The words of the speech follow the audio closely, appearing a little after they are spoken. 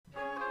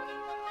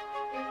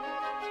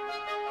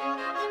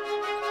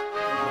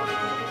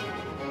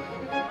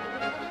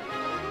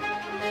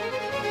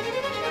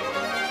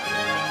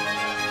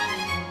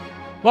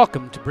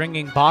Welcome to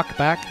Bringing Bach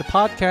Back, the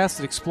podcast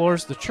that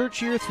explores the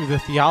church year through the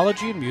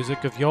theology and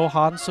music of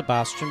Johann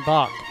Sebastian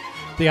Bach.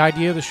 The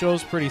idea of the show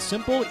is pretty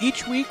simple.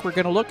 Each week we're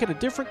going to look at a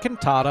different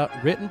cantata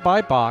written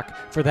by Bach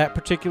for that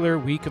particular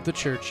week of the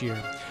church year.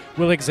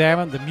 We'll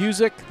examine the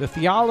music, the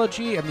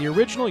theology, and the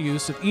original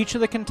use of each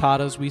of the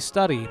cantatas we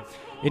study,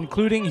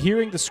 including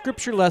hearing the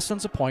scripture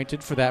lessons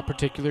appointed for that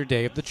particular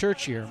day of the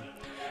church year.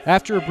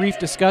 After a brief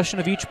discussion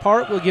of each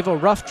part, we'll give a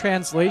rough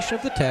translation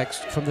of the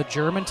text from the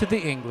German to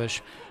the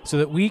English so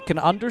that we can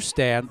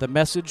understand the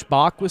message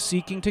Bach was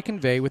seeking to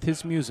convey with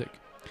his music.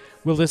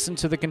 We'll listen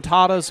to the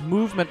cantatas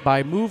movement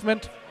by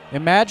movement,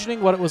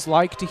 imagining what it was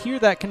like to hear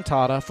that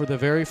cantata for the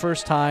very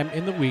first time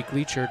in the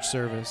weekly church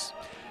service.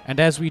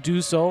 And as we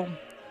do so,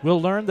 we'll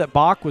learn that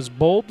Bach was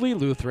boldly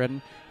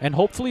Lutheran and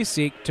hopefully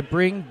seek to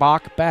bring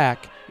Bach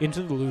back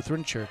into the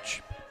Lutheran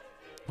Church.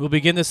 We'll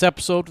begin this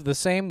episode with the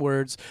same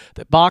words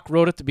that Bach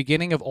wrote at the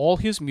beginning of all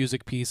his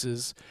music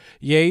pieces,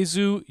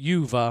 Jesu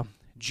Juva,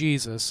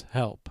 Jesus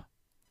help.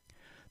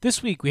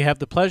 This week we have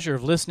the pleasure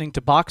of listening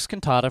to Bach's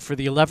cantata for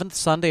the 11th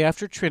Sunday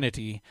after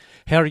Trinity,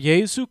 Herr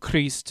Jesu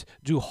Christ,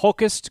 du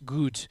hochest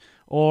gut,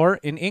 or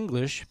in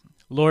English,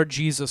 Lord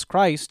Jesus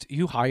Christ,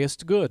 you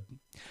highest good.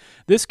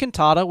 This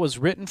cantata was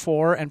written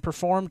for and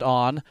performed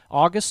on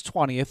August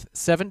 20th,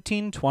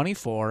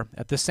 1724,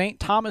 at the St.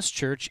 Thomas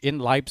Church in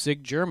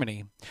Leipzig,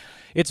 Germany.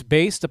 It's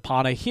based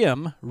upon a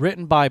hymn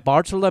written by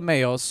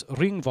Bartholomäus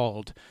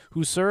Ringwald,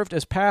 who served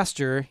as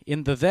pastor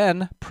in the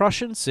then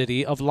Prussian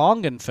city of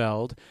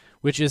Langenfeld,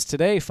 which is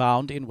today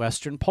found in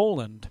western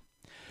Poland.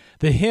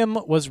 The hymn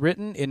was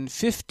written in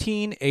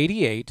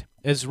 1588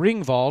 as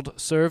Ringwald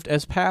served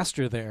as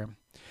pastor there.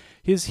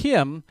 His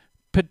hymn,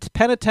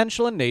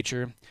 penitential in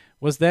nature,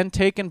 was then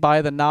taken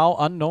by the now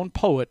unknown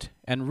poet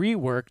and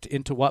reworked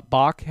into what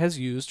Bach has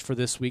used for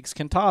this week's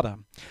cantata.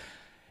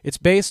 It's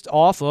based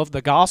off of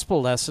the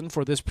gospel lesson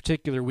for this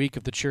particular week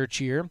of the church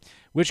year,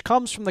 which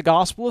comes from the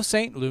Gospel of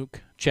St.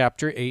 Luke,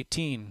 chapter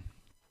 18.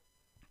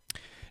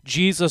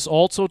 Jesus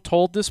also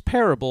told this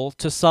parable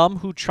to some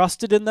who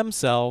trusted in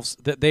themselves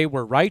that they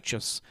were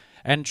righteous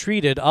and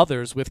treated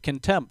others with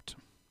contempt.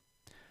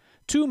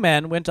 2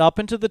 men went up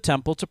into the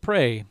temple to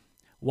pray,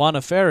 one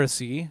a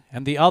Pharisee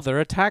and the other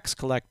a tax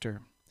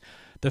collector.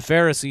 The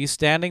Pharisee,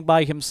 standing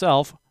by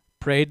himself,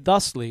 prayed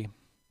thusly,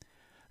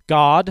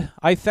 God,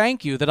 I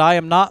thank you that I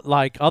am not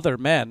like other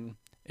men,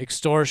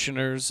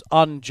 extortioners,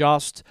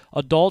 unjust,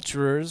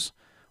 adulterers,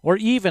 or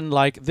even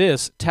like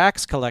this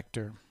tax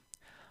collector.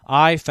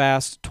 I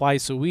fast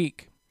twice a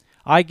week.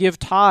 I give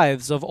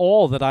tithes of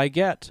all that I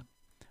get.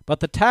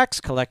 But the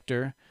tax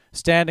collector,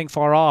 standing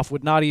far off,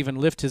 would not even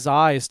lift his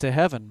eyes to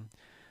heaven,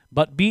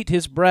 but beat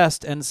his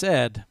breast and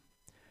said,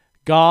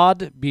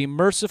 God, be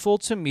merciful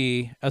to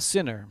me, a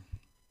sinner.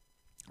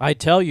 I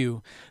tell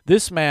you,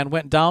 this man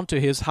went down to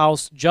his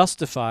house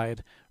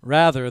justified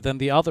rather than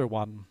the other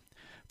one.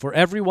 For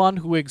everyone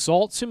who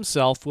exalts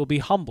himself will be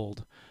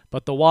humbled,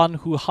 but the one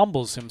who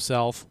humbles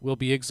himself will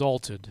be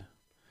exalted.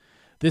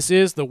 This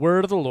is the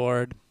word of the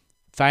Lord.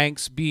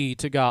 Thanks be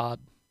to God.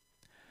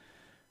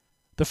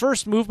 The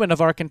first movement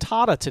of our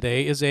cantata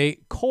today is a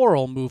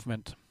choral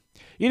movement.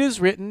 It is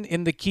written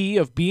in the key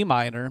of B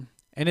minor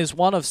and is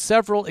one of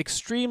several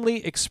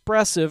extremely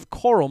expressive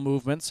choral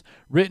movements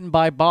written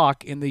by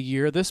Bach in the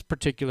year this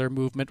particular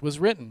movement was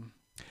written.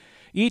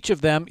 Each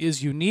of them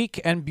is unique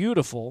and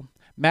beautiful,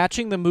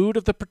 matching the mood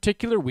of the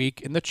particular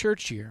week in the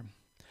church year.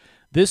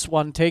 This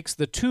one takes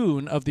the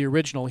tune of the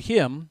original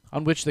hymn,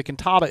 on which the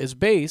cantata is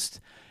based,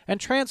 and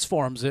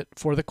transforms it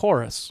for the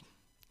chorus.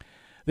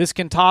 This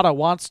cantata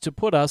wants to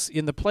put us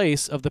in the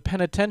place of the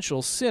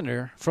penitential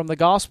sinner from the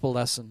gospel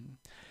lesson.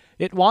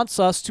 It wants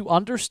us to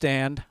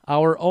understand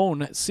our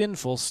own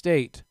sinful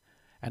state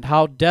and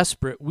how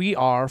desperate we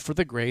are for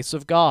the grace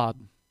of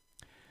God.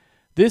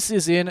 This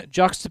is in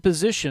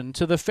juxtaposition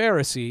to the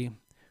Pharisee,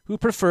 who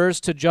prefers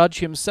to judge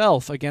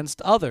himself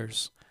against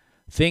others,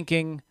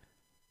 thinking,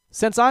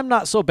 since I'm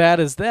not so bad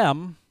as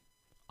them,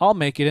 I'll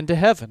make it into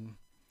heaven.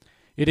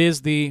 It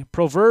is the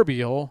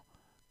proverbial,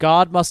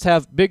 God must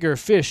have bigger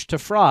fish to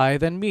fry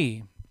than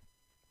me.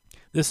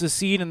 This is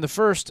seen in the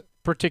first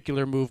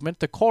particular movement,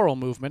 the choral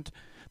movement,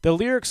 the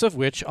lyrics of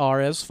which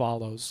are as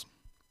follows.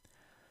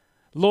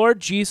 Lord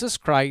Jesus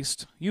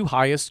Christ, you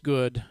highest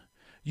good,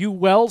 you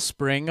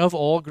wellspring of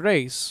all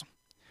grace,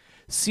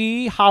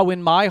 see how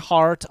in my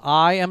heart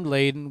I am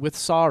laden with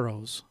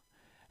sorrows,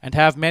 and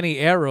have many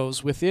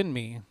arrows within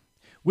me,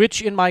 which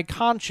in my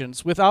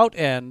conscience without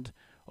end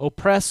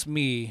oppress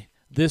me,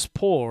 this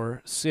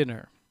poor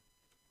sinner.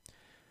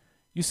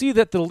 You see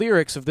that the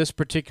lyrics of this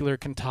particular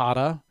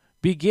cantata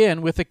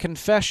begin with a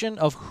confession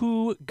of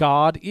who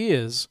God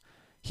is.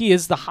 He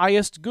is the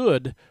highest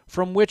good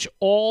from which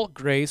all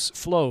grace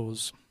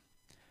flows.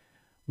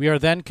 We are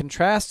then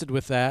contrasted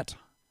with that,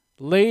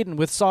 laden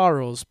with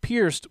sorrows,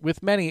 pierced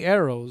with many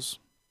arrows.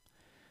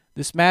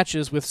 This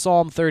matches with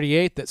Psalm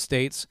 38 that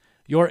states,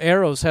 Your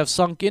arrows have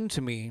sunk into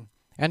me,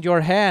 and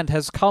your hand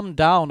has come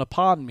down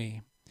upon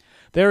me.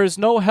 There is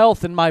no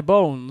health in my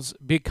bones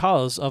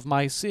because of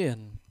my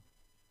sin.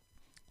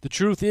 The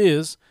truth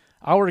is,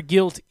 Our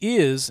guilt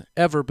is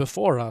ever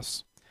before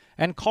us,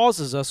 and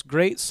causes us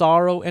great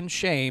sorrow and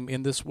shame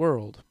in this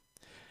world.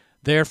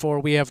 Therefore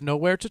we have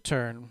nowhere to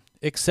turn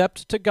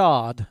except to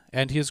God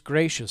and His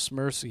gracious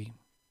mercy.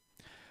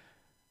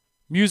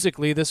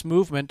 Musically, this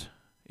movement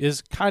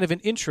is kind of an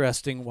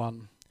interesting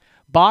one.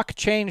 Bach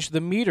changed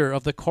the meter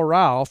of the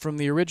chorale from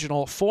the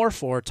original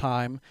 4/4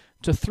 time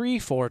to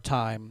 3/4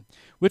 time,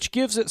 which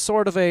gives it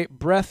sort of a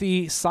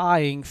breathy,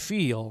 sighing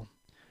feel.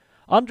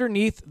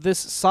 Underneath this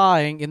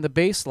sighing in the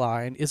bass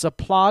line is a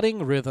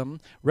plodding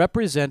rhythm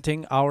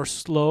representing our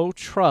slow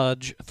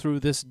trudge through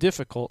this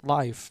difficult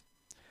life.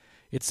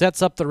 It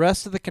sets up the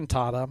rest of the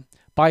cantata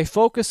by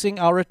focusing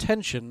our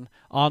attention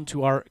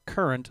onto our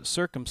current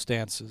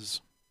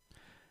circumstances.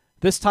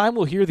 This time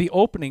we'll hear the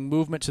opening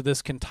movement to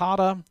this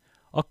cantata,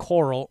 a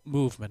choral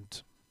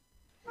movement.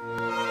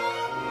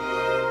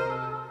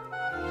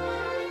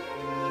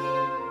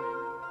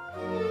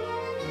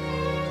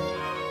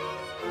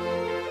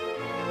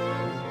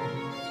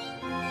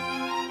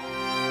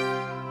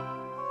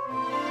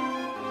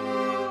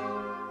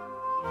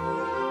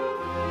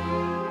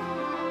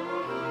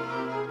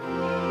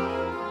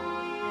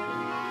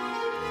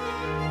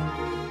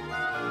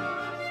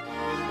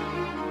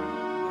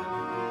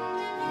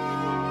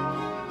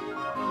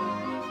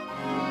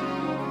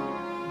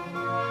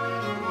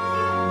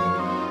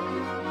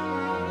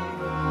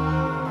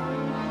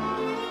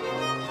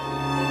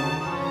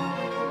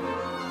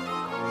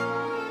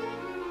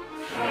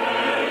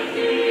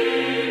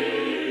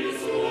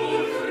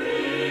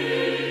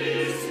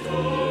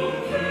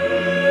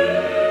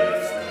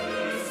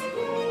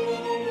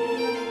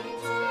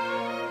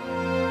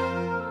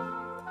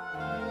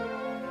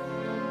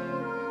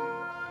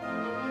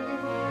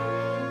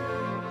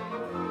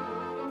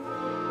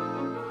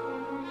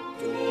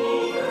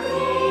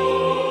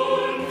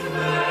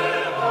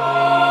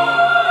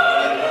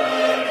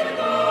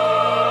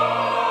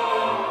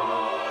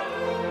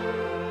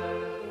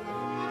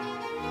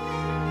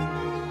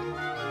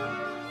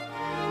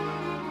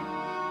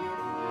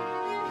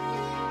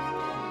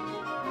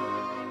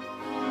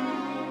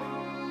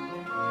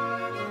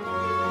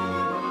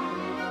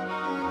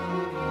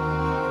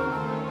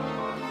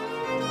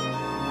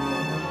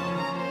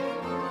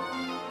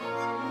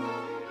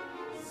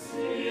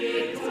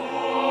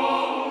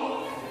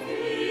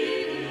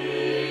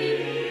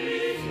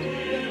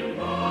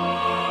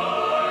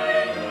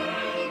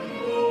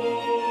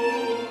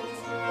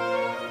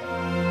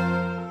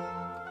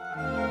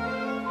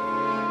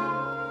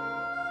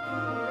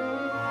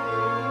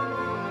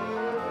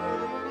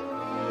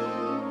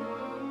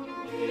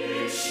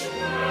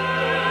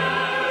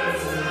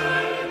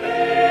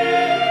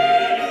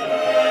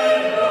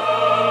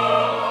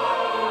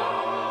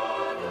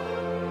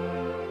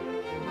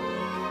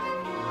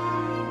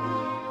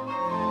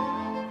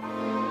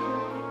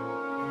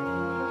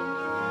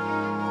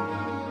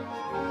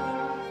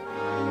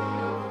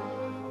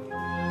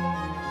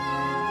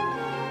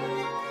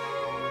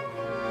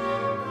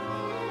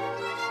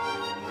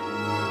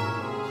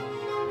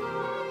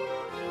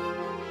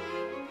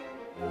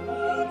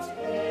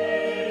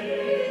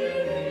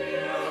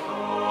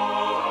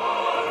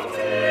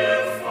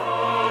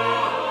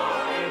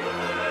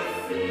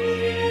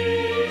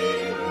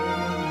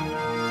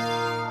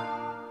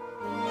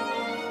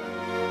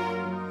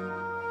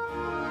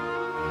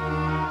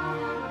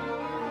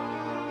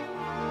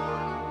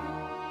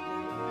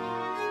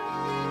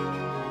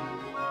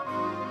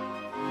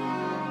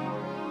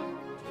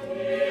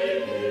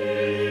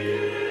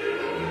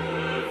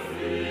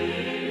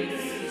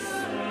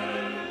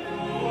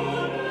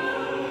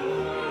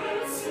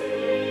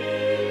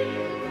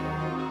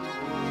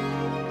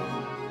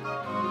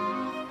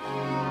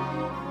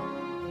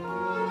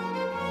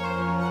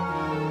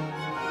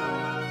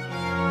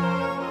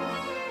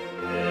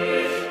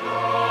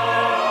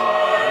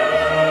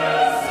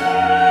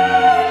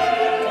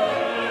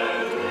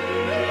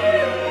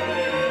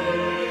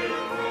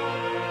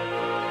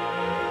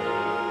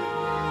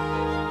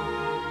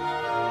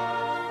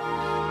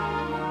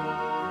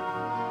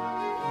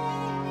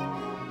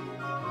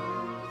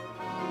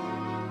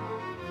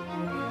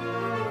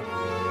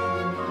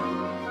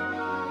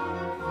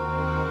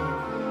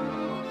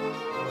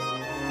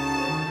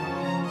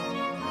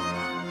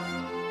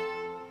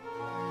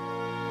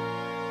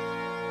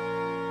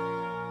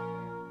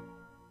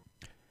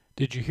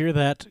 Did you hear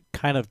that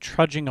kind of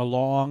trudging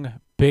along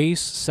bass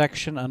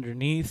section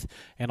underneath?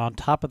 And on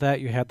top of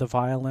that, you had the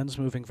violins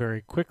moving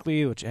very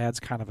quickly, which adds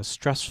kind of a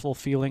stressful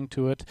feeling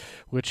to it,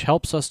 which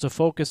helps us to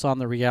focus on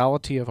the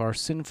reality of our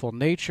sinful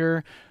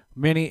nature.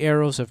 Many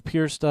arrows have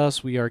pierced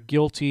us. We are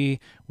guilty.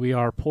 We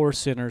are poor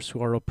sinners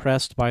who are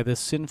oppressed by this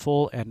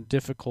sinful and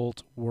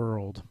difficult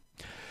world.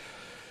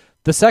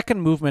 The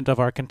second movement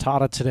of our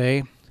cantata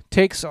today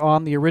takes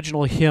on the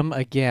original hymn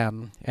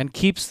again and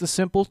keeps the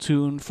simple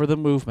tune for the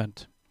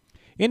movement.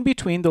 In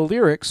between, the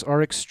lyrics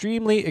are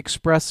extremely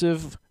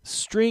expressive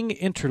string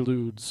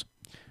interludes.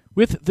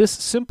 With this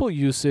simple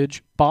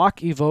usage,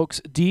 Bach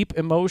evokes deep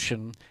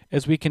emotion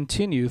as we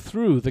continue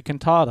through the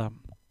cantata.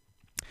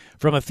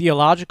 From a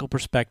theological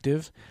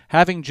perspective,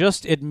 having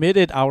just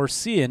admitted our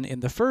sin in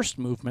the first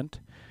movement,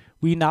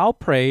 we now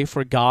pray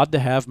for God to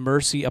have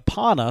mercy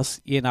upon us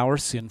in our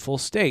sinful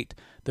state,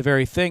 the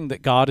very thing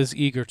that God is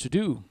eager to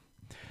do.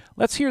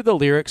 Let's hear the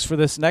lyrics for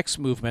this next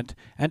movement,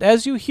 and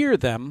as you hear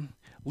them,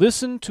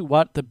 listen to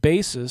what the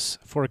basis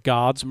for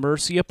God's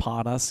mercy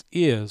upon us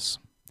is.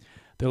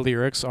 The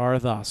lyrics are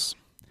thus: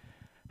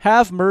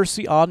 Have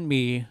mercy on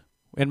me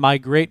in my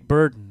great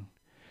burden.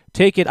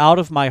 Take it out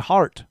of my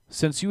heart,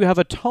 since you have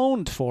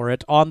atoned for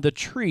it on the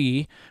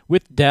tree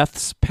with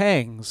death's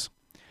pangs,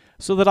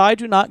 so that I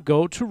do not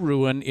go to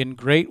ruin in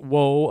great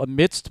woe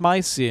amidst my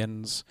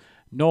sins,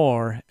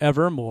 nor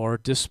evermore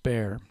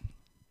despair.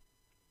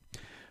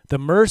 The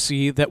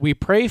mercy that we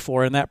pray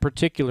for in that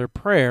particular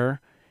prayer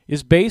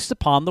is based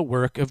upon the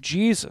work of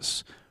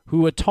Jesus,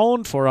 who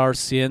atoned for our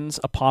sins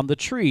upon the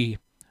tree,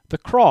 the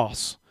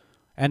cross,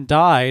 and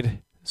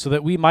died so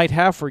that we might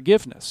have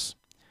forgiveness.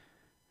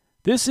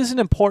 This is an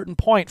important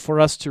point for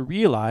us to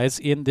realize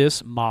in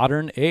this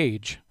modern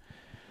age.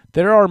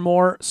 There are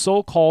more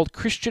so-called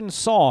Christian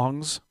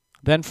songs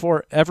than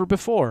ever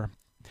before.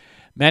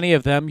 Many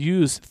of them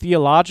use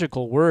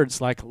theological words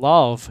like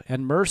love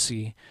and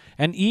mercy,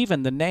 and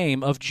even the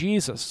name of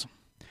Jesus.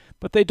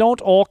 But they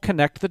don't all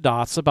connect the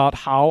dots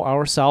about how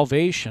our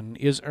salvation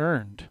is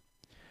earned.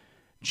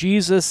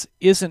 Jesus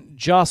isn't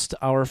just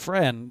our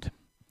friend.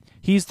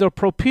 He's the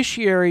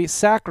propitiatory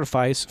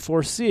sacrifice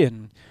for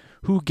sin,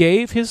 who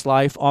gave his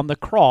life on the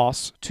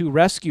cross to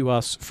rescue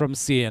us from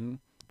sin,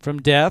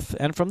 from death,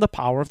 and from the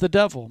power of the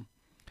devil.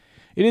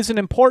 It is an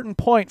important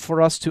point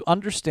for us to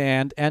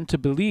understand and to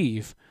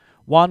believe,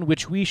 one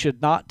which we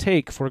should not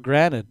take for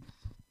granted.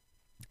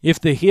 If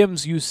the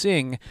hymns you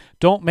sing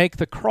don't make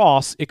the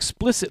cross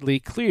explicitly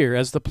clear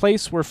as the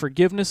place where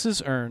forgiveness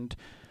is earned,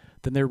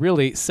 then they're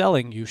really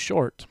selling you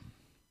short.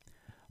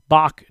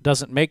 Bach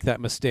doesn't make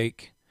that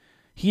mistake.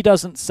 He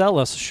doesn't sell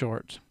us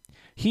short.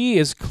 He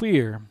is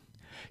clear.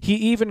 He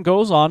even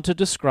goes on to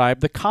describe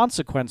the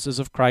consequences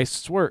of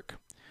Christ's work.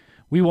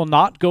 We will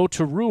not go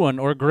to ruin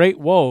or great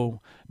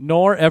woe,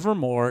 nor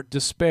evermore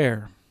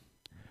despair.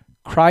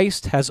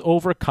 Christ has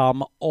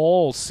overcome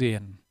all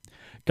sin.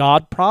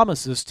 God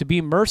promises to be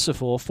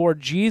merciful for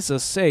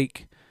Jesus'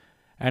 sake,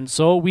 and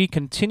so we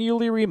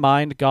continually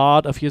remind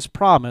God of his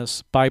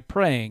promise by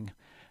praying,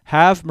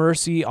 "Have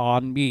mercy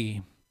on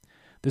me."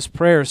 This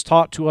prayer is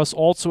taught to us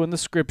also in the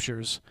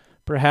Scriptures,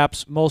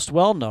 perhaps most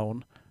well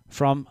known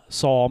from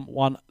Psalm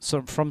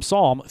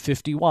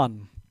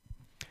 51.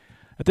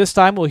 At this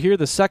time, we'll hear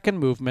the second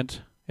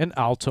movement, an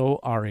alto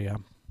aria.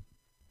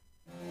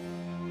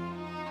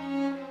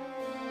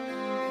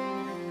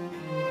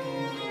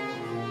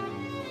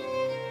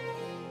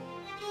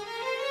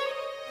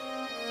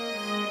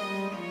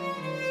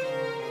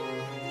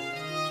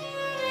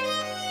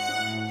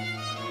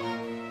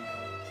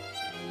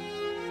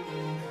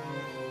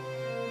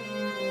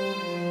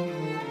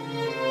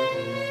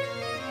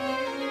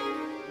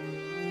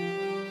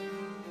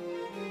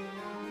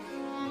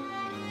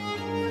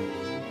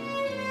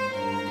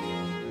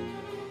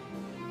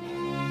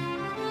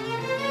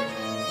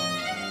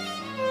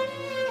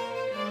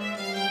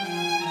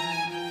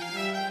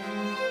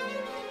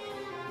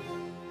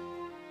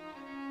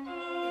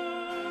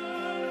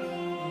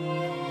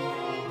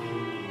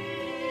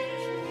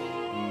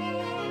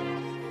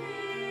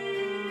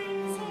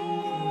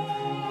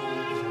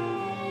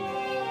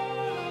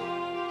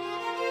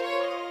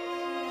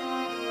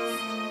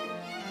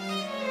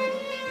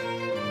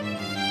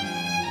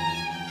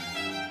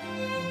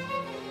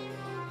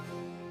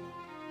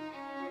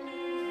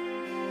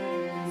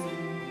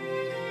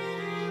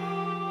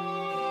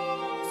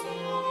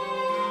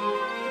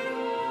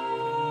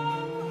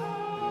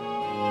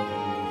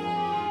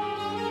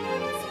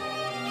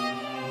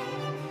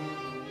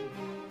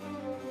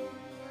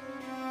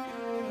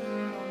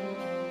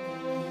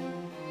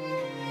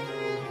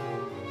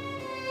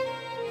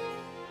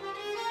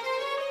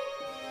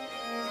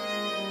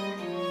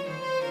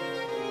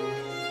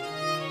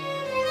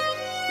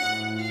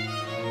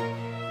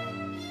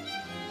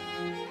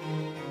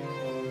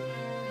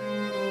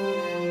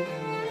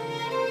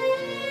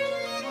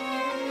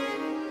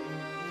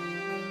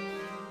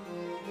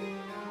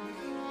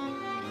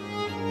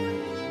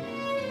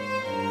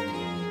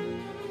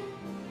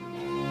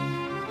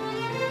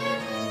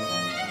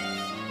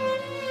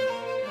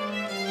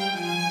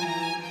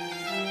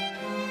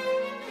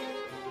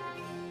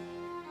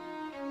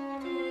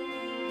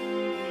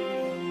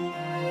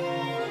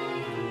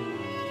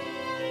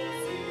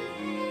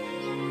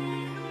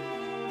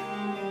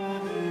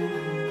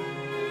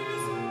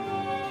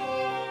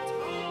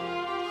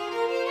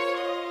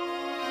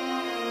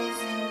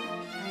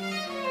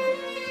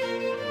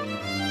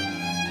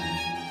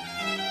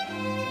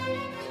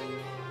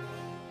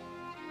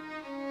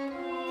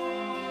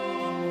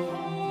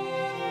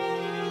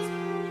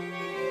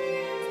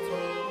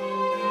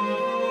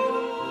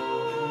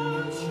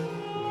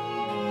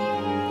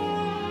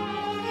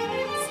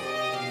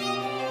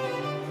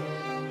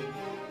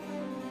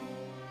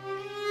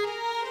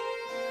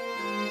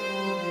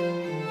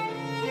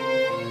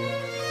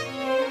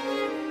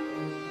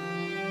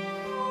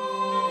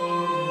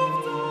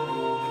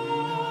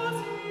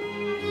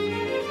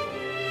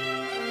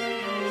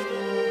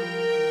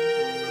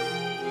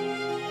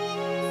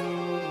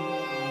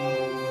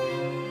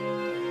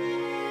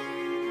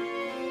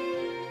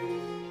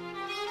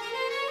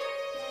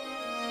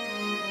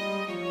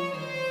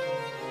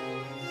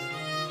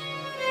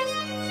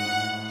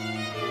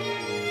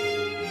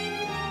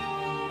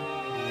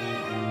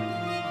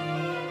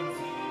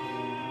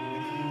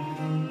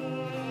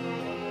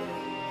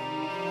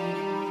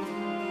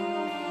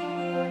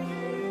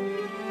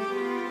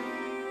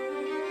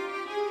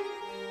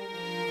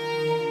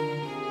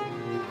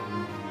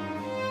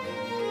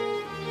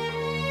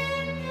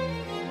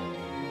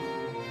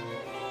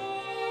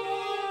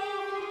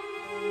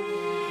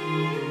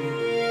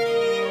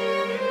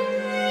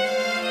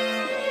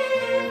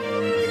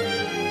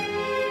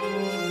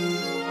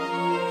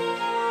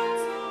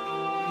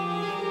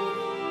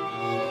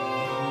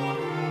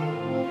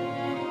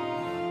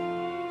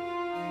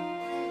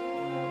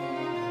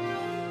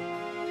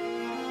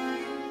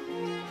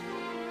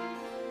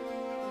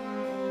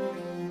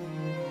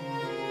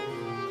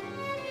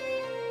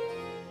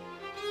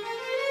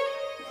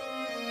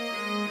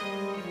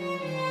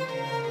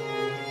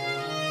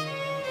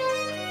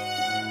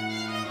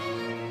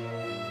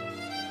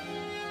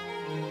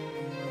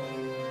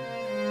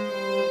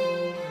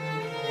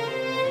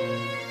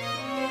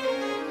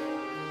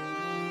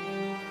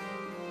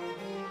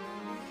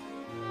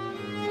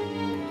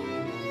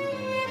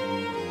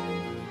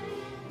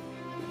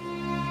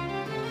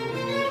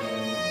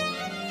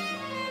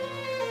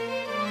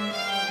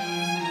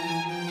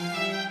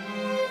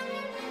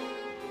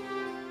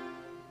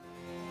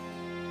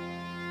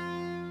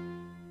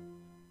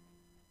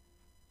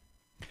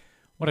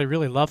 What I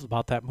really love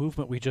about that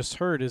movement we just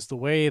heard is the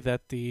way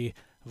that the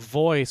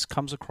voice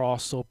comes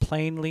across so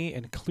plainly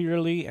and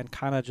clearly and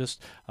kind of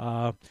just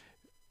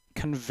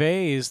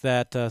conveys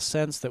that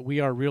sense that we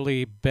are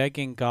really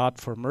begging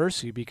God for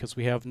mercy because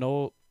we have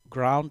no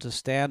ground to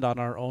stand on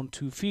our own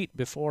 2 feet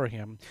before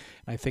Him.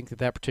 And I think that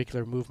that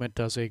particular movement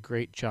does a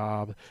great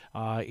job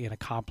in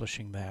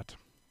accomplishing that.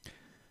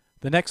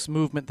 The next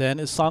movement then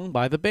is sung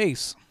by the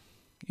bass.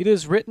 It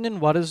is written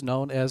in what is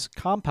known as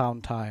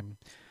compound time.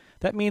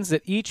 That means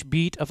that each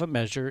beat of a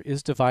measure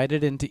is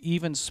divided into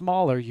even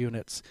smaller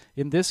units,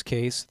 in this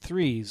case,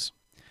 threes.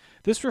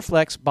 This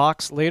reflects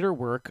Bach's later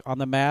work on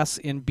the Mass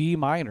in B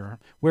minor,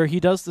 where he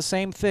does the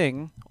same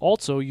thing,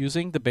 also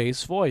using the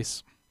bass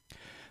voice.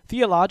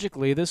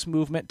 Theologically, this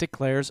movement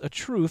declares a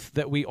truth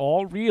that we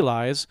all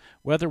realize,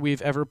 whether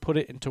we've ever put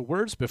it into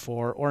words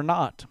before or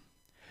not.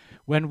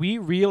 When we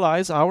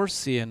realize our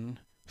sin,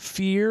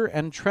 fear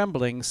and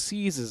trembling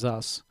seizes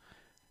us.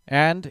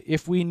 And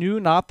if we knew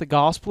not the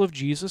gospel of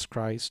Jesus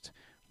Christ,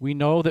 we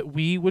know that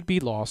we would be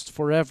lost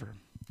forever.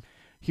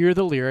 Hear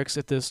the lyrics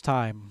at this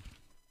time.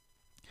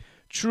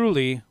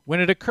 Truly, when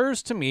it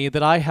occurs to me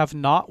that I have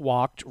not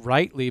walked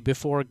rightly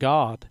before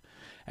God,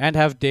 and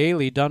have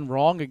daily done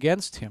wrong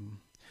against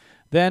Him,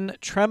 then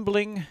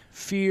trembling,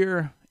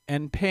 fear,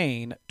 and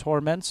pain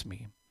torments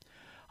me.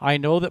 I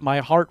know that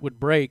my heart would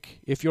break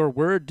if your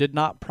word did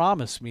not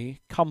promise me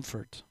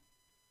comfort.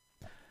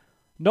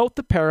 Note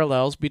the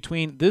parallels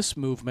between this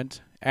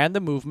movement and the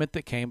movement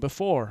that came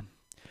before.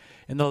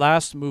 In the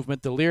last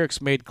movement, the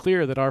lyrics made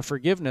clear that our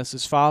forgiveness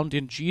is found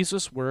in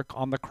Jesus' work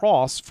on the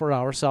cross for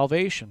our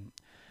salvation.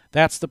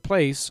 That's the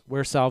place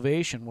where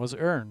salvation was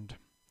earned.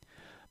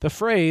 The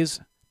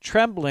phrase,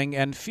 trembling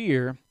and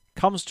fear,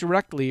 comes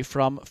directly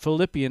from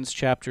Philippians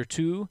chapter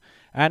 2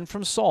 and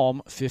from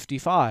Psalm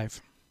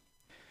 55.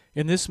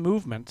 In this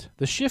movement,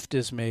 the shift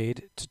is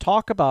made to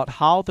talk about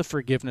how the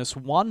forgiveness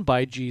won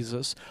by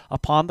Jesus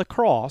upon the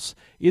cross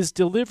is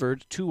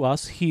delivered to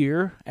us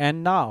here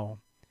and now.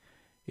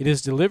 It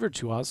is delivered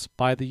to us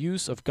by the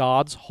use of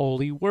God's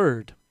holy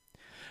word.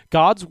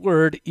 God's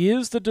word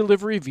is the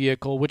delivery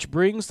vehicle which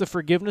brings the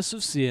forgiveness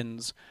of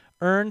sins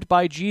earned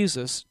by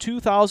Jesus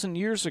 2,000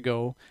 years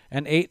ago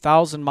and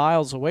 8,000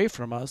 miles away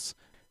from us,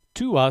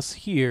 to us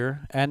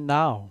here and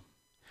now.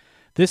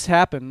 This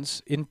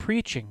happens in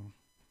preaching,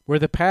 where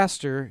the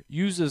pastor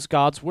uses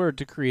God's word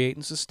to create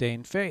and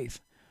sustain faith.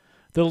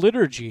 The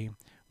liturgy,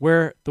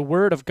 where the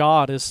word of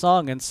God is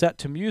sung and set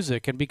to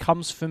music and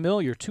becomes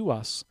familiar to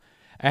us.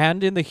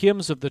 And in the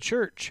hymns of the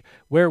church,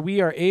 where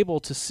we are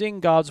able to sing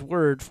God's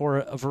word for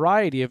a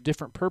variety of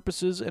different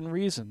purposes and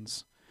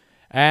reasons.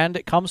 And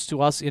it comes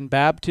to us in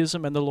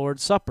baptism and the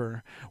Lord's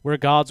Supper, where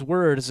God's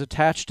word is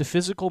attached to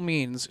physical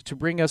means to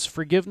bring us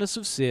forgiveness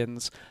of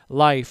sins,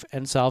 life,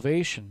 and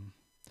salvation.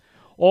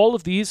 All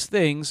of these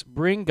things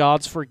bring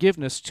God's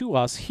forgiveness to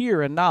us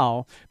here and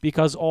now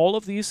because all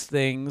of these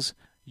things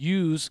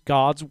use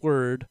God's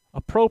word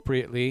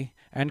appropriately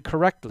and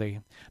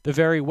correctly, the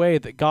very way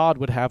that God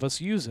would have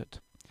us use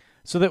it,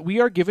 so that we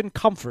are given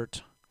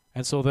comfort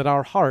and so that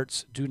our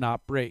hearts do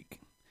not break.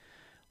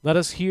 Let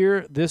us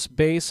hear this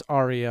bass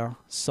aria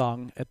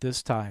sung at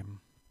this time.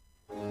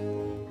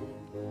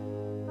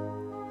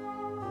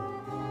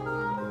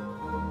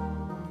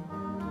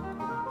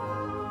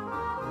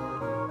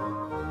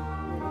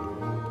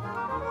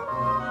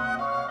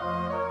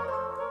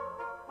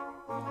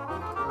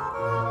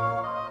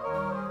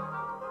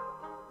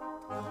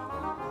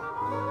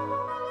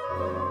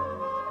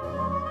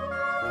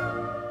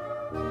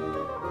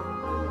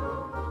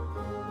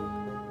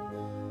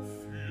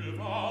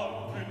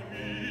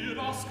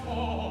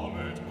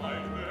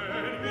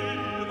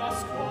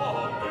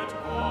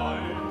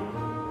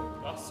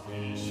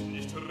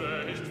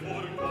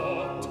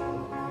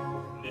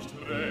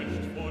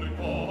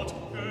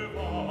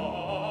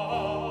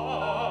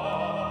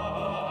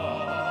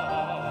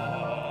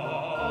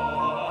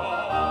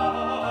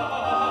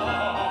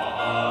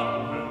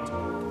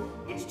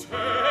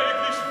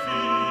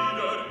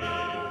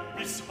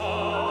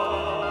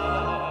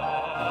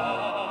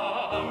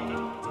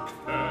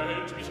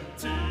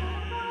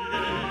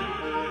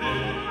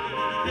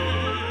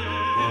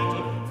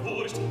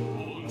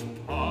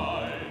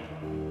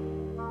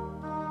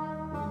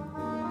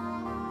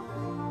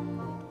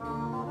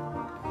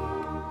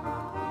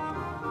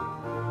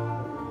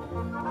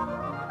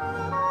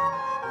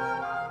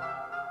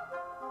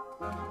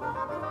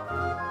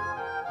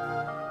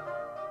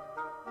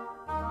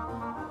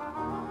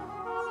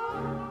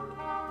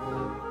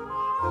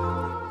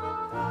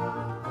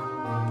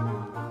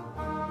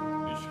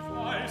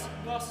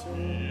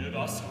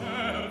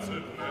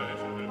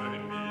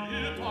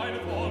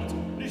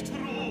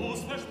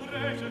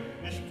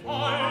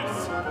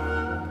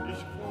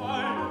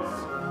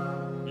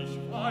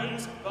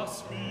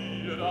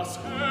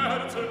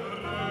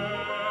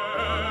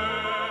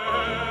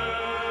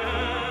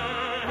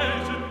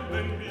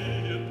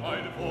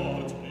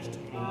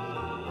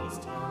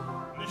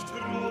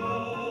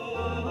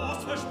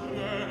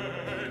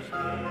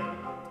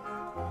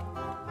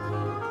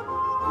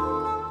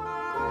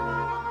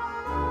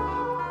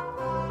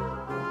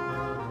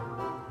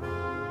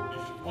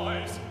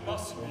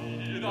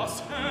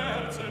 das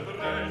Herz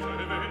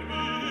breche, wenn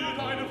mir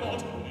dein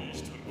Wort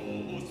nicht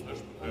Trost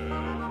verspreche.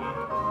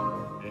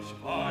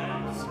 Ich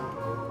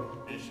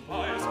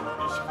weiß,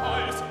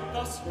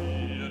 dass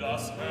mir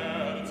das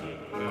Herz breche.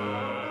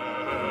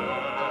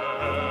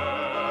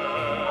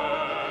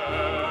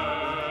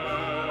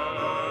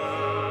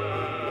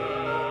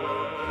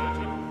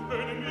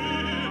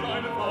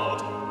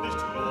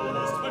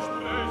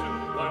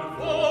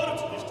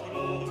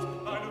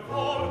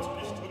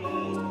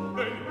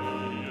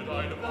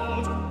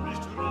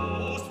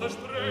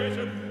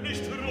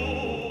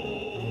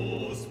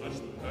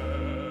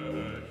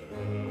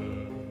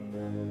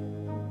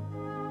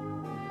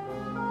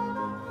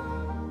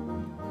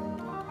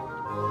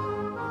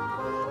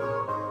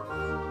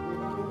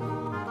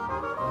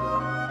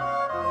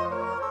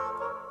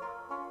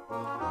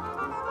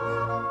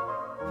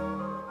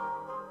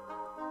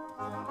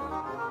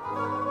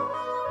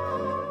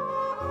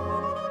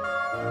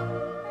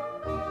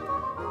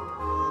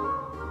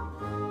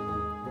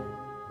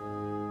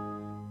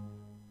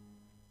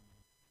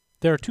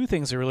 There are two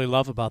things I really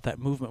love about that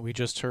movement we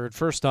just heard.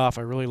 First off,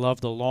 I really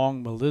love the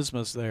long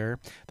melismas there.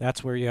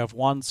 That's where you have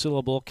one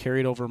syllable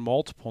carried over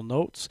multiple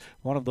notes.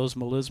 One of those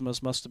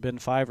melismas must have been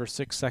 5 or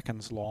 6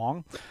 seconds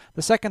long.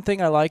 The second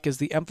thing I like is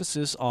the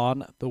emphasis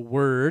on the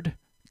word,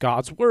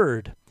 God's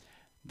word.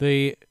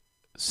 The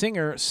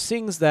singer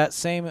sings that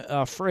same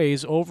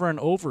phrase over and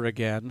over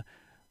again.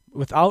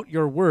 Without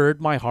your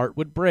word, my heart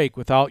would break.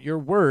 Without your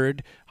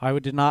word, I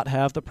did not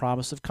have the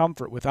promise of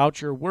comfort.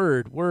 Without your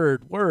word,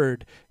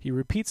 word. He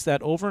repeats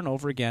that over and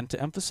over again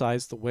to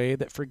emphasize the way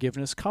that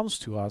forgiveness comes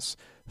to us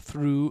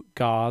through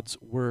God's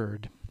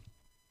word.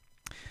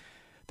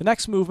 The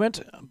next movement,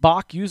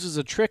 Bach uses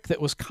a trick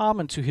that was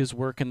common to his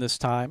work in this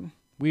time.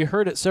 We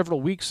heard it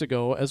several weeks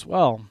ago as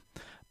well.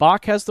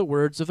 Bach has the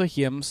words of a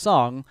hymn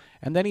sung,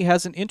 and then he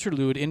has an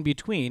interlude in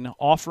between,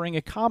 offering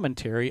a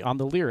commentary on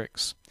the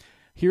lyrics.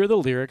 Here are the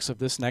lyrics of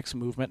this next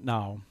movement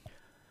now.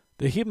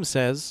 The hymn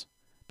says,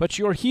 "But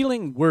your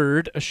healing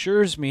word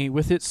assures me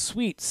with its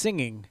sweet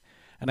singing,"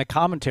 and a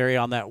commentary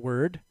on that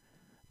word,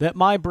 "that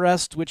my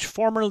breast, which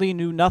formerly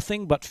knew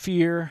nothing but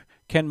fear,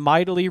 can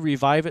mightily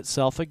revive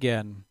itself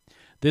again.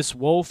 This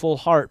woeful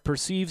heart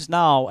perceives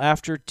now,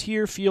 after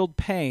tear-filled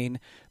pain,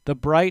 the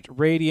bright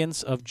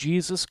radiance of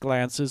Jesus'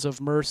 glances of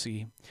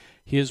mercy.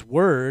 His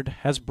word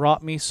has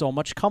brought me so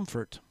much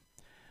comfort."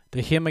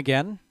 The hymn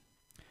again,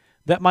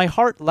 "That my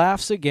heart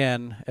laughs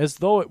again, as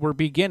though it were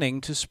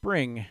beginning to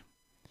spring."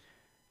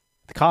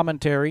 The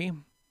commentary,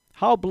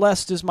 "How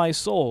blessed is my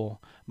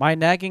soul! My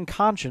nagging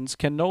conscience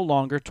can no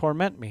longer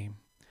torment me."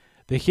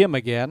 The hymn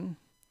again,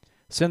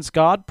 "Since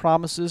God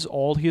promises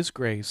all his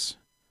grace."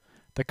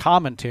 The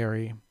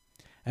commentary,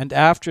 "And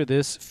after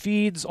this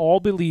feeds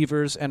all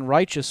believers and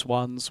righteous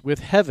ones with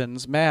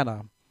heaven's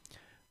manna."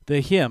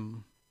 The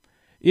hymn,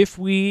 "If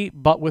we,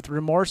 but with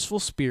remorseful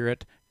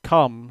spirit,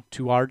 come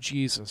to our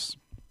Jesus."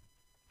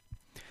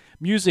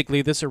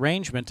 Musically, this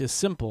arrangement is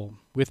simple,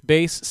 with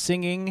bass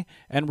singing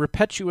and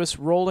repetitious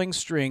rolling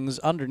strings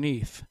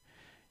underneath.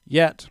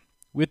 Yet,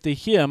 with the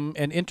hymn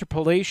and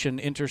interpolation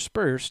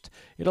interspersed,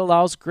 it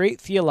allows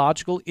great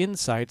theological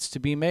insights to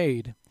be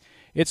made.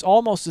 It's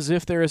almost as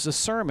if there is a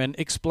sermon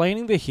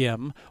explaining the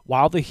hymn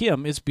while the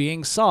hymn is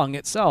being sung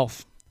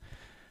itself.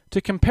 To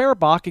compare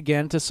Bach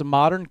again to some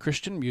modern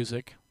Christian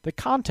music, the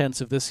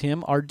contents of this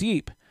hymn are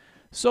deep,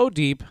 so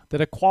deep that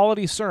a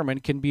quality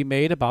sermon can be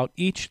made about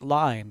each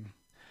line.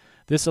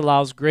 This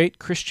allows great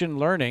Christian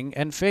learning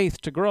and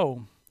faith to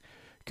grow.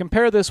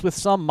 Compare this with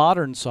some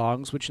modern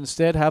songs which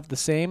instead have the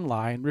same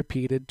line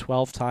repeated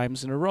 12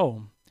 times in a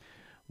row.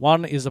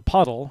 One is a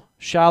puddle,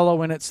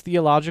 shallow in its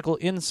theological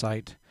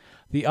insight.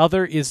 The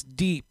other is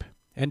deep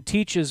and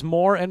teaches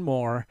more and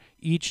more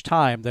each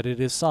time that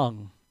it is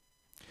sung.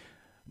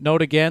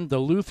 Note again the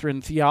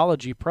Lutheran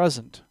theology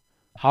present.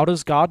 How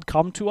does God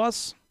come to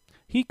us?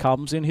 He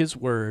comes in his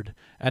word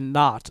and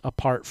not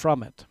apart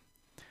from it.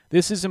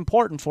 This is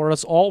important for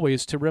us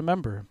always to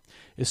remember,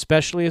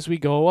 especially as we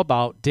go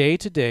about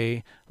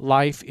day-to-day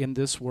life in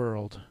this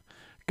world.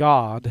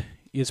 God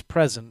is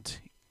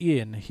present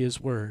in his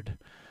word.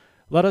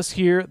 Let us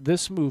hear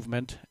this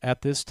movement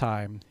at this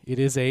time. It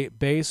is a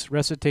bass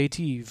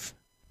recitative.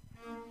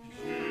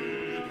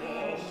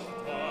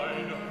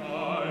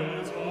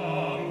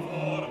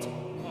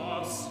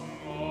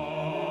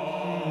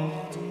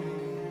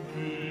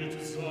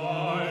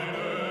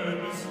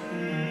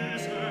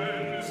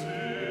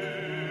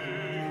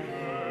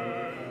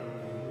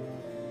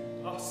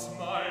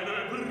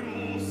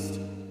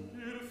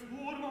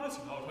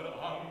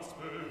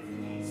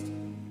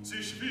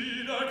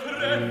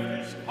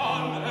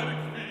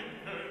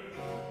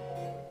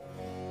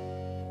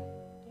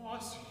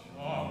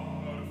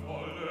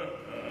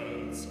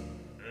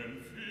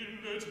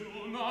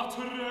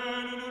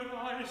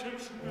 Tränenreichem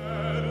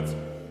Schmerz,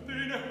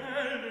 den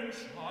hellen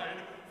Schein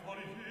von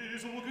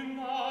Jesu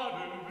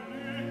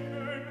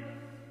Gnadenblicken.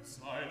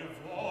 Sein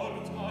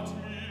Wort hat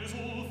mir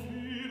so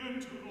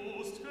vielen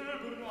Trost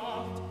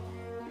gebracht,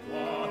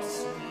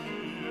 dass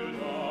mir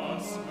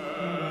das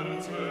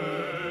Herz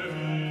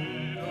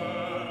wieder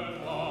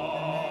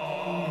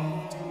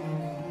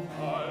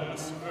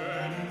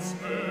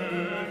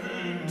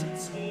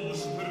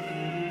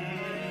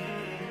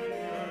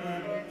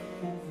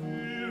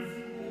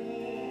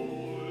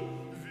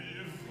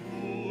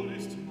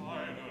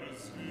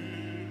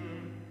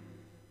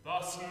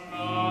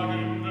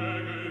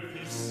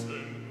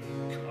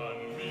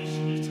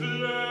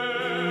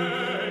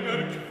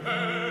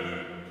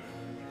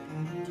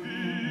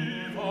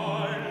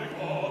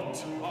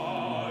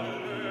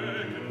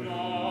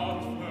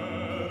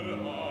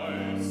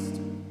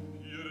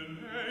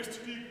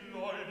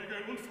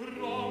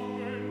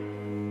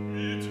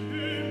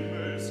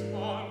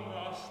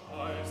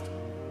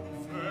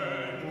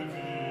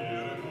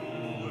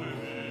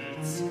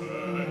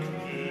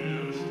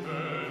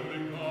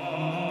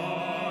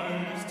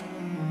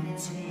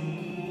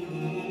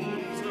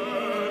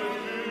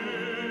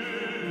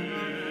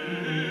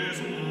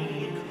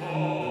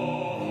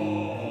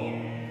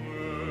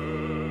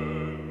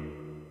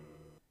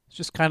It's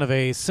just kind of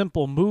a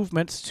simple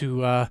movement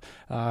to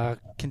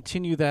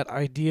continue that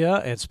idea,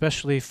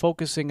 especially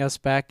focusing us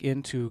back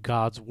into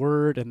God's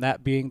Word and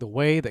that being the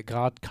way that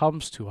God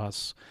comes to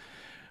us.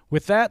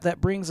 With that,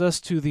 that brings us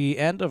to the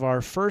end of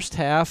our first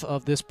half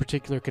of this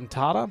particular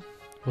cantata.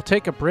 We'll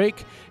take a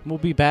break, and we'll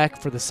be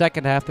back for the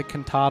second half of the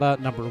cantata,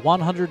 number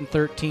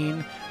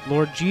 113,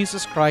 Lord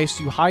Jesus Christ,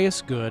 You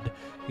Highest Good,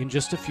 in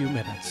just a few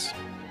minutes.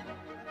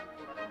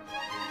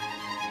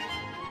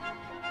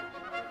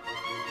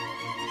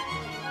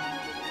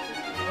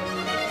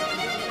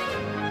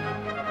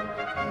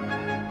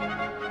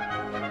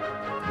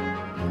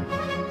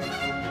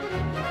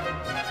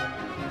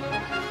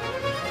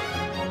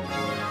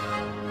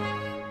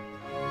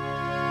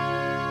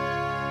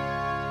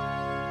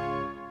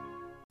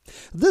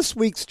 This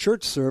week's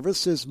church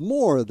service is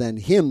more than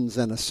hymns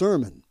and a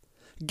sermon.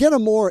 Get a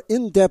more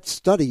in-depth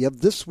study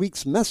of this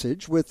week's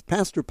message with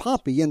Pastor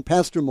Poppy and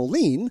Pastor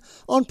Moline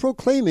on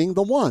Proclaiming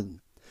the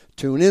One.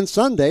 Tune in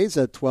Sundays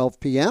at 12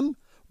 p.m.,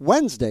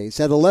 Wednesdays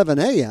at 11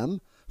 a.m.,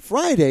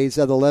 Fridays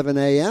at 11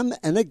 a.m.,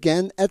 and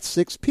again at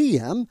 6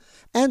 p.m.,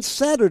 and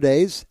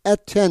Saturdays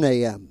at 10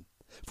 a.m.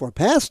 For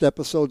past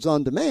episodes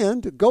on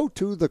demand, go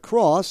to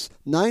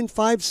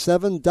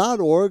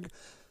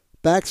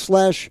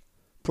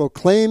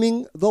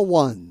thecross957.org/Proclaiming the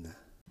One.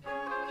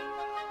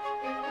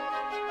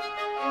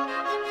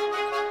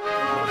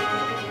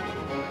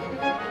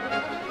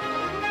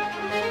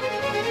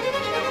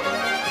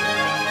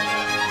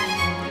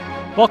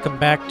 Welcome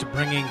back to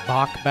Bringing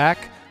Bach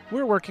Back.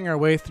 We're working our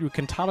way through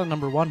cantata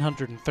number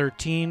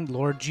 113,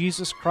 Lord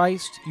Jesus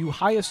Christ, You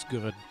Highest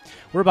Good.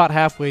 We're about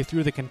halfway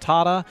through the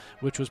cantata,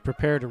 which was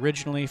prepared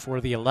originally for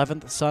the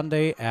 11th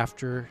Sunday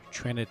after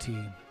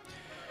Trinity.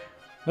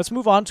 Let's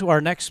move on to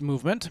our next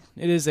movement.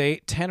 It is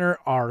a tenor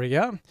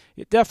aria.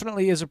 It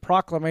definitely is a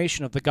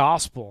proclamation of the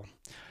gospel.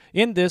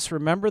 In this,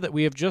 remember that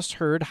we have just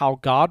heard how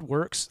God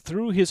works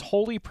through His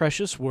holy,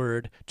 precious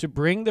word to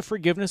bring the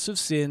forgiveness of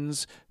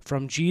sins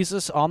from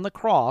Jesus on the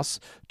cross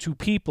to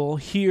people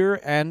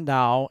here and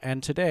now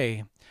and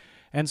today.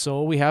 And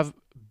so we have,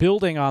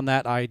 building on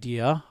that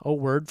idea, a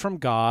word from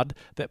God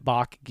that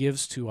Bach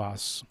gives to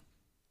us.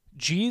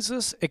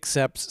 Jesus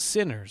accepts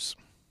sinners,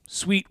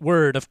 sweet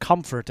word of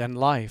comfort and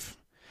life.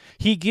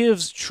 He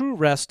gives true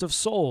rest of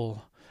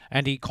soul,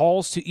 and He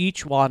calls to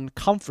each one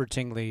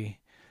comfortingly,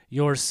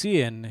 Your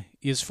sin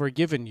is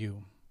forgiven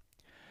you.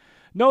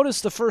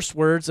 Notice the first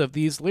words of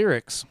these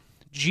lyrics.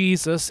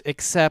 Jesus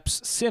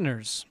accepts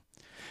sinners.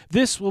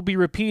 This will be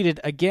repeated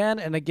again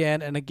and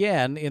again and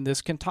again in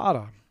this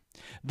cantata.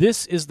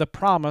 This is the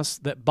promise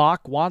that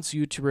Bach wants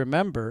you to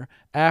remember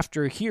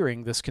after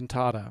hearing this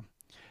cantata.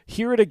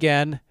 Hear it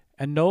again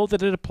and know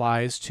that it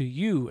applies to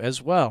you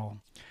as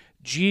well.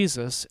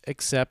 Jesus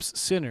accepts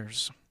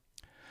sinners.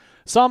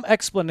 Some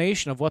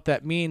explanation of what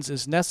that means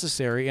is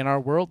necessary in our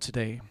world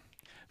today.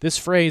 This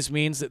phrase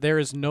means that there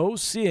is no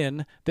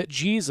sin that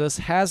Jesus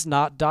has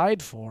not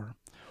died for,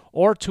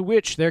 or to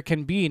which there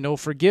can be no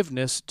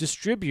forgiveness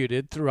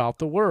distributed throughout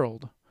the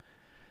world.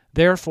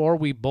 Therefore,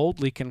 we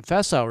boldly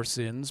confess our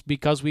sins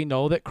because we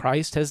know that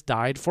Christ has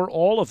died for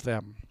all of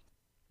them.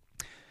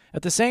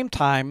 At the same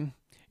time,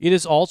 it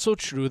is also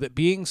true that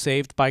being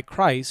saved by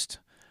Christ,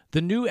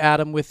 the new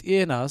Adam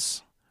within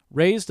us,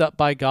 raised up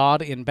by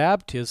God in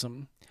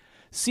baptism,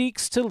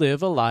 seeks to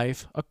live a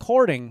life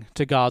according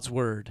to God's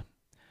word.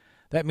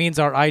 That means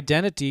our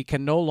identity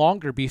can no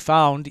longer be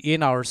found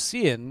in our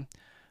sin,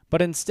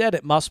 but instead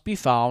it must be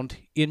found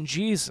in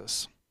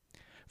Jesus.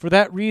 For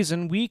that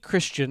reason, we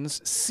Christians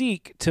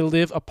seek to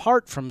live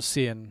apart from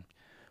sin.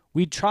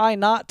 We try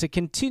not to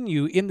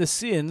continue in the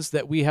sins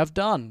that we have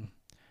done.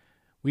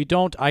 We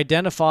don't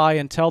identify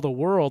and tell the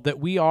world that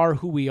we are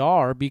who we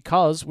are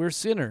because we're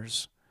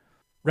sinners.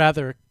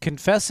 Rather,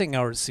 confessing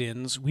our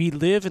sins, we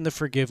live in the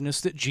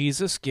forgiveness that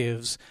Jesus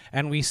gives,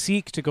 and we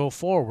seek to go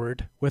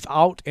forward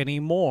without any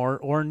more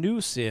or new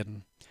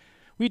sin.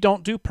 We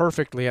don't do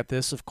perfectly at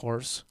this, of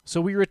course, so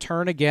we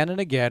return again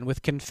and again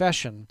with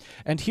confession,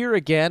 and hear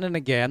again and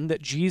again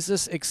that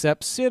Jesus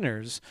accepts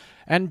sinners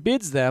and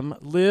bids them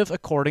live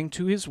according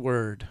to His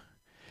word.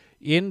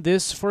 In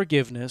this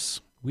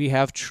forgiveness, we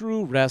have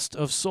true rest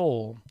of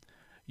soul.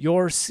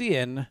 Your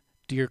sin,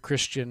 dear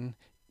Christian,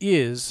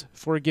 is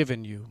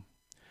forgiven you.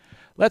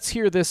 Let's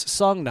hear this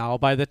sung now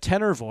by the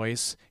tenor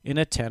voice in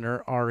a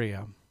tenor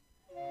aria.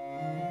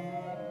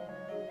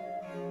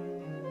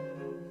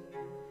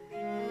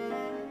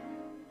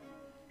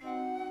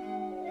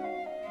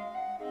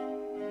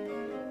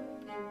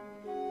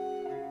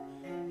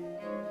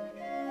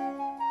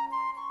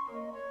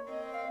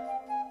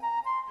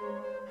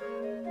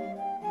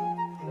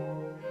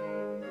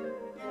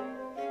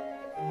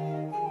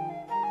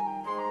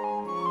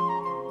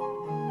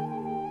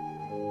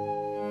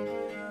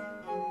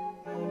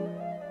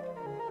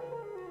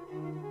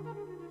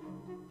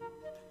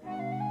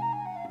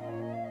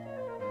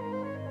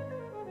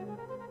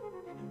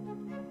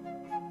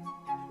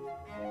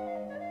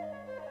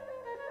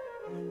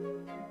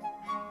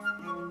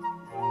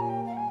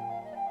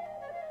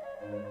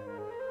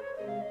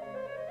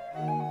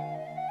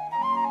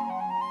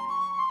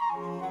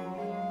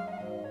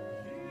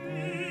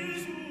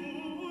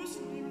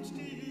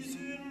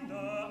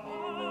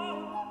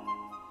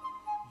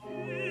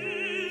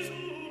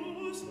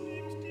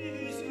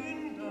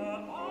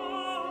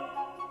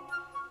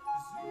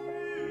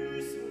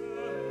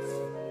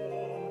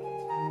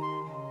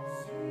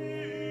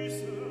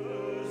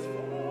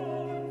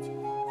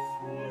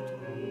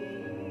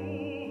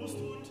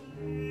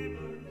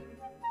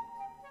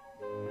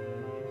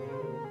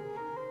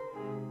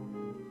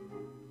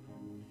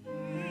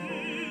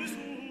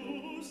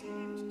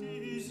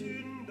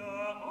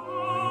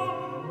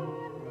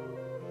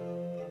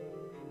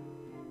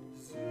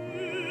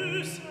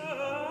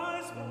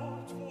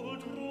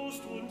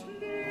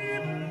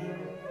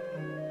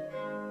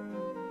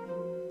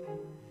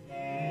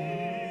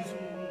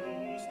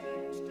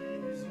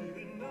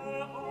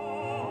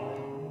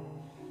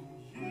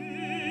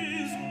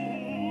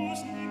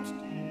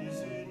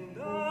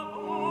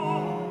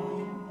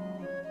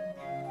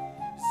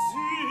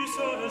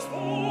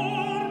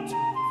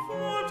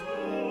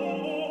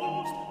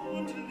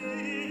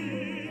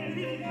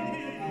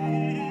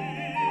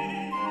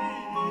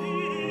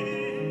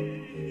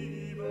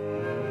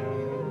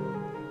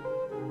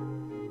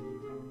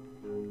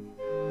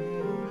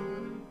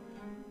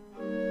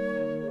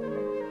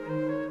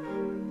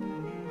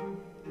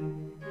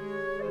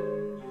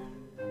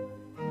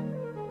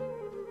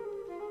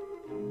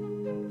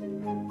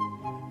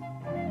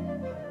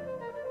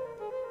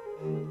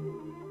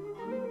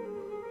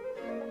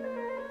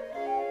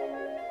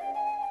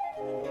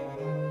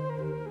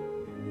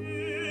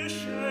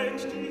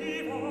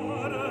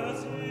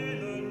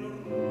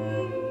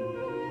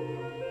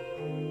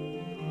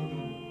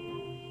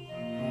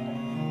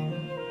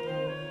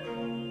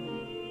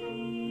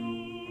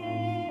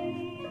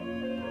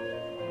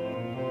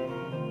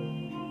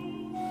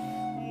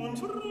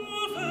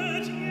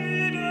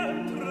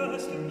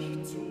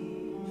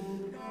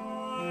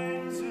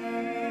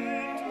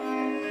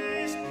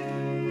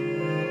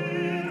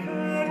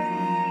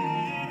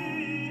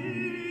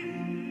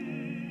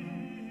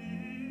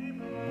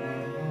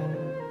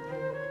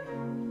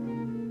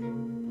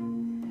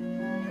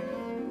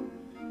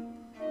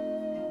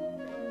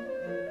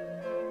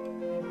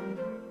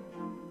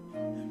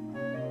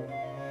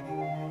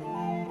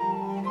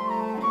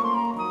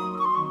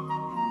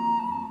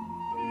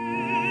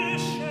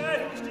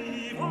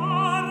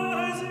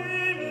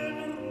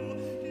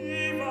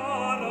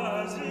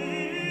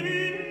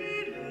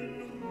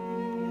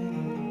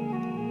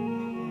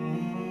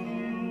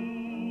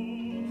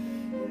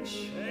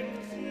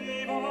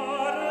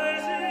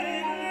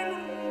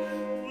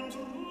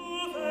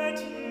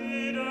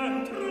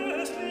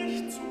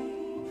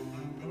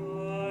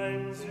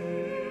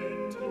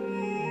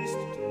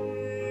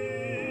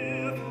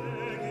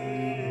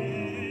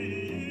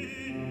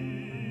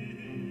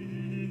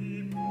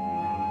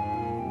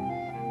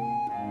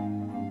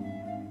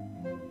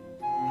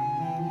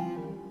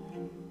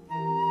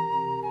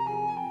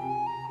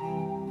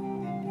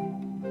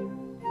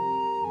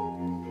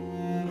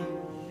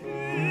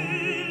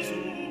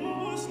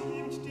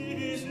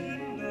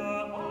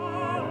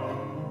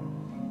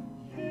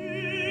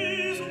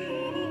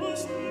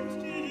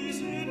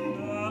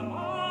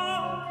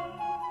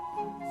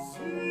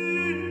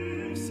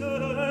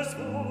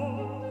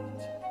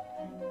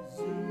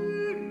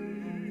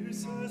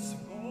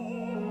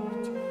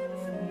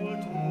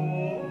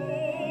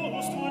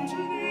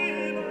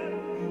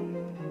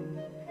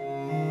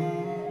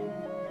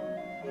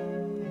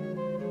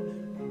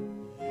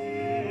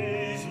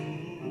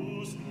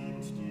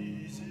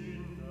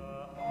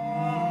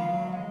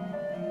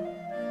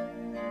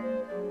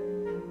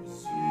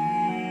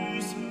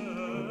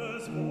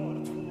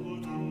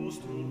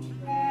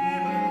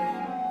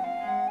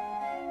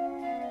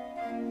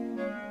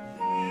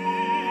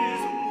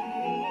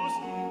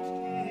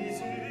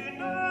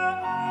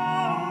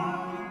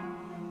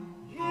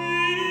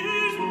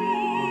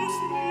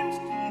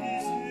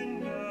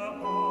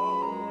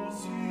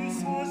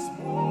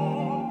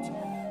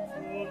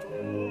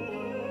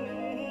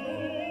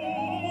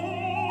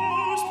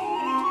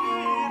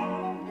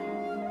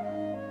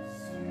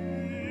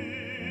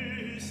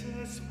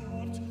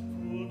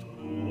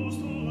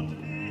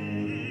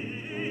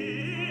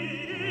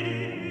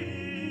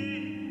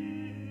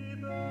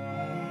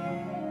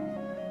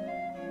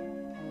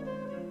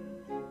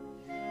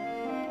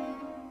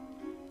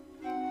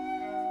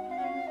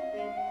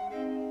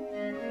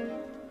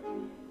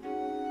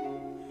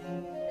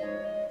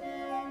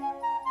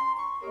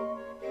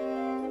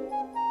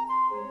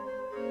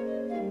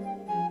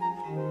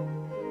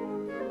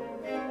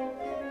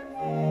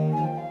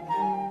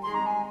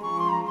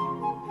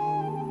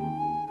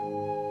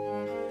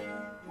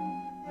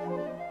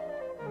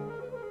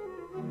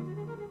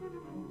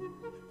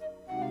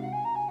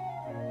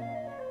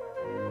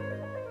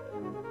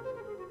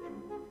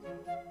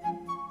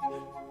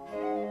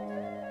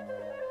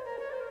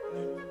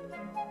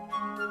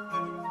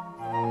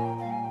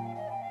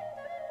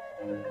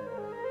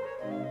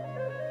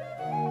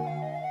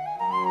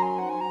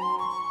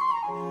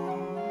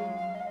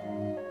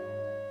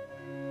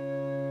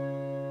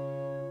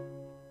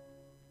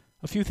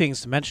 A few things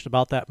to mention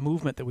about that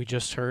movement that we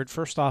just heard.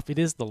 First off, it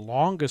is the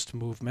longest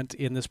movement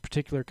in this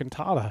particular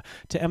cantata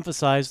to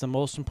emphasize the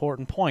most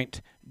important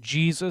point.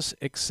 Jesus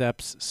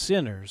accepts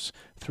sinners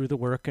through the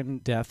work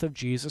and death of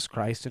Jesus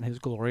Christ and his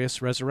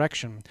glorious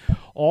resurrection.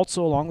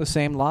 Also, along the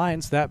same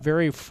lines, that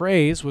very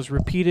phrase was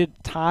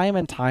repeated time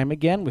and time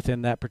again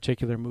within that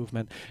particular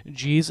movement.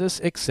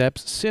 Jesus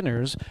accepts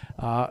sinners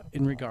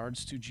in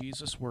regards to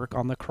Jesus' work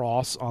on the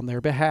cross on their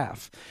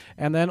behalf.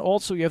 And then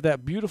also you have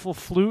that beautiful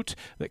flute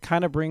that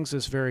kind of brings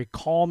this very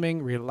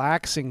calming,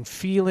 relaxing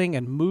feeling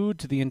and mood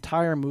to the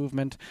entire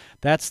movement.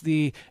 That's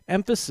the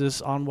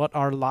emphasis on what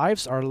our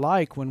lives are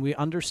like when we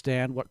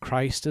understand what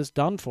Christ has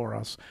done for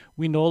us.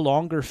 We no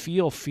longer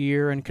feel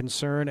fear and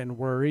concern and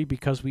worry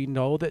because we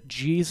know that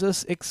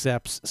Jesus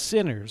accepts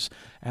sinners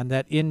and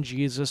that in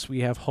Jesus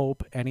we have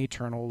hope and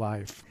eternal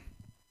life.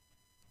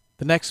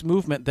 The next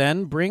movement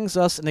then brings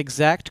us an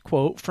exact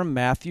quote from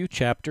Matthew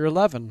chapter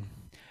 11.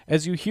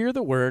 As you hear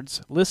the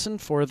words, listen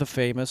for the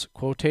famous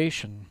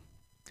quotation.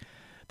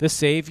 The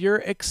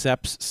Savior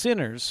accepts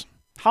sinners.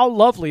 How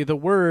lovely the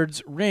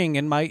words ring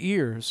in my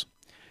ears.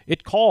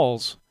 It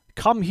calls,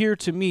 come here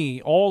to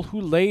me, all who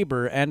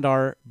labor and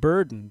are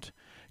burdened.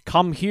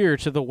 Come here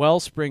to the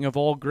wellspring of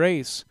all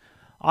grace.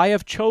 I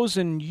have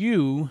chosen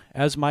you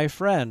as my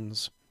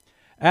friends.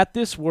 At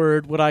this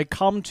word would I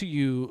come to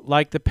you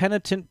like the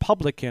penitent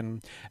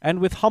publican, and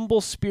with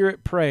humble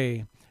spirit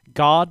pray,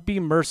 God be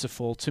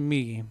merciful to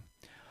me.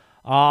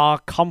 Ah,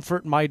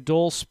 comfort my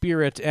dull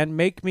spirit, and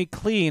make me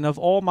clean of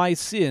all my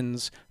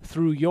sins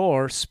through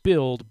your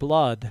spilled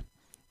blood.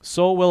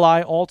 So will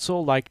I also,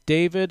 like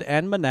David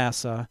and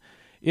Manasseh,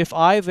 if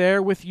I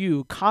there with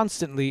you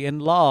constantly in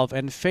love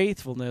and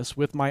faithfulness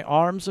with my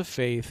arms of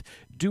faith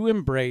do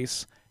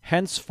embrace,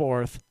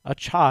 henceforth a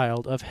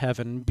child of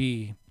heaven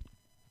be.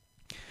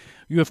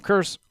 You have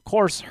of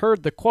course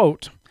heard the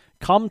quote,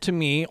 come to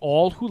me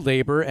all who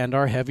labor and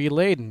are heavy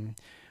laden,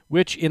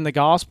 which in the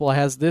gospel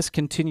has this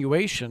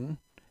continuation,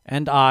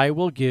 and I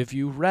will give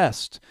you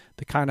rest,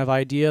 the kind of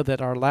idea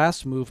that our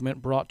last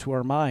movement brought to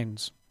our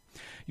minds.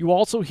 You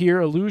also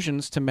hear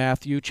allusions to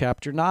Matthew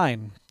chapter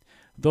 9.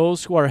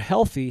 Those who are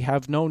healthy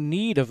have no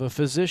need of a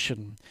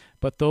physician,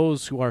 but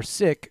those who are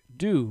sick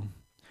do.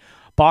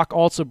 Bach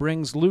also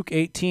brings Luke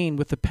 18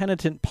 with the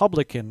penitent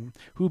publican,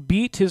 who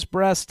beat his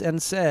breast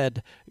and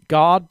said,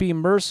 God be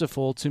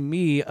merciful to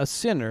me, a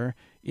sinner,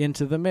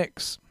 into the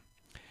mix.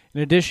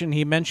 In addition,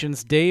 he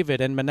mentions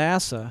David and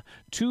Manasseh,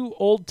 two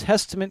Old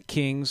Testament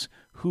kings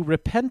who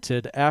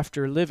repented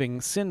after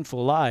living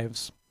sinful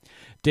lives.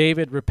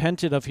 David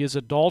repented of his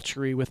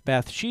adultery with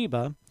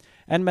Bathsheba,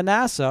 and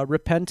Manasseh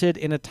repented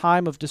in a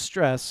time of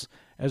distress,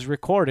 as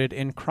recorded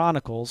in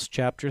Chronicles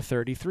chapter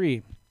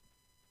 33.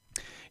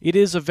 It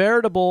is a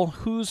veritable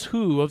who's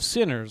who of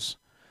sinners,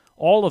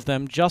 all of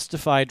them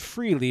justified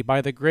freely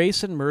by the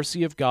grace and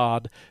mercy of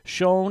God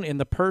shown in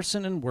the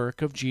person and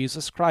work of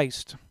Jesus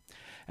Christ,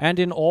 and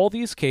in all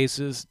these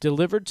cases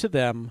delivered to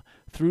them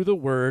through the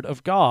Word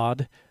of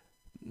God.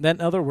 Then,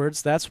 in other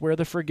words, that's where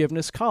the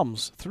forgiveness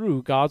comes,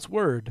 through God's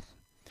Word.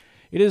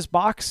 It is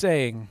Bach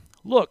saying,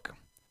 look,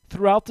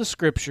 throughout the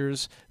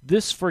Scriptures,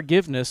 this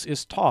forgiveness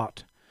is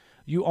taught.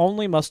 You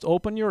only must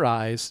open your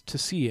eyes to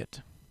see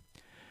it.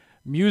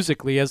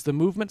 Musically, as the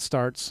movement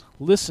starts,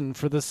 listen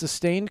for the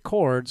sustained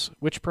chords,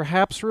 which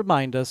perhaps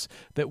remind us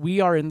that we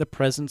are in the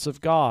presence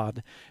of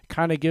God. It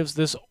kind of gives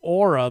this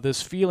aura,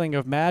 this feeling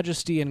of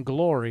majesty and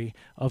glory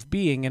of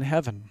being in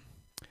heaven.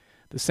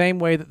 The same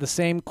way that the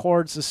same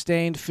chord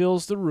sustained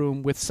fills the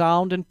room with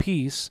sound and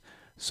peace,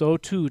 so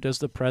too does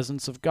the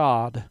presence of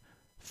God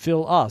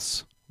fill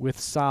us with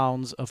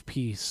sounds of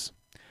peace.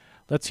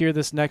 Let's hear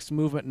this next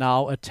movement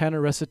now, a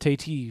tenor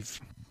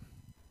recitative.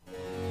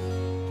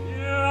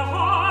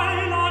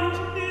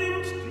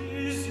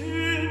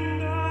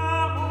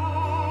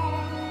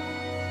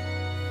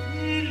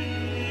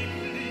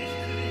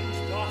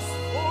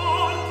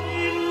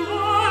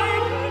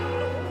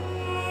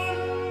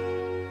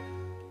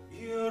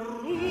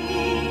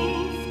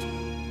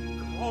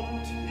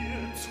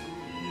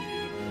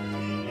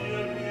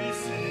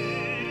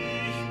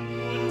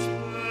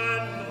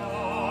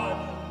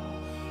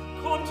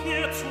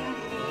 Nicht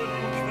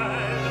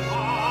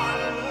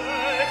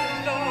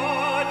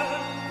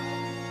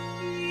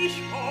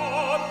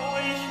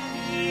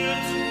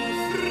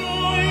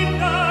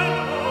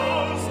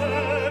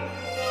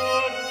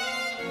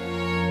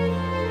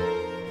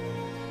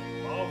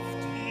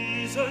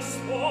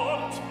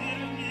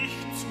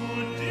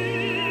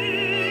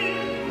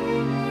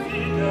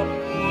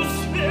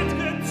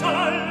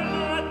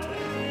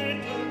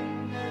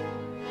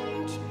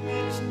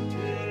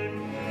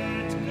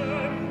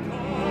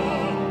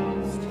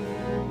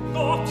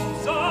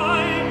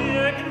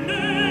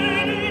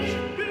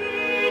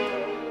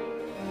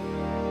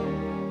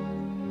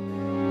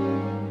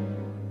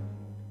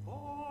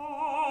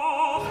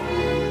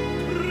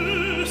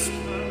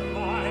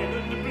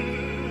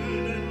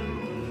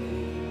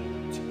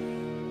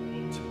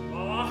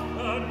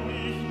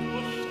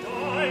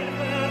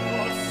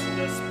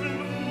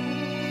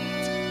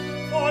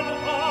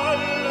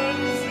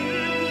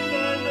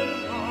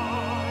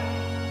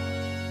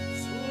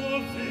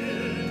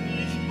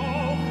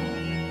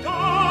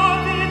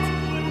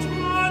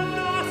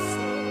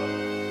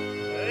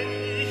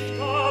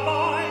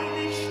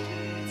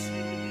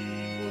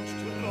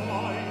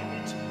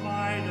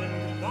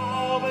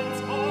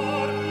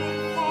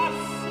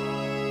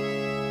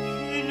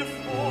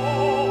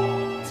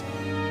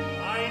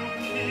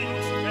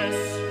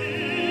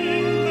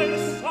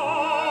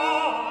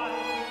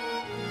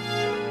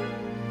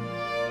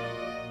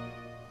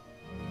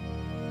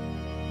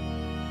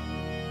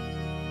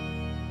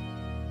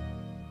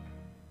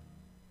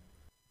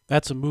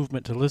That's a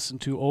movement to listen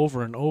to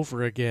over and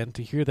over again,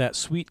 to hear that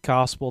sweet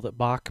gospel that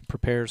Bach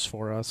prepares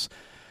for us.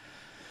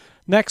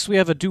 Next, we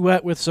have a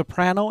duet with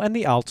soprano and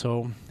the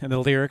alto, and the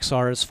lyrics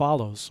are as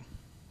follows.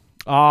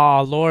 Ah,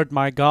 Lord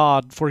my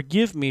God,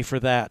 forgive me for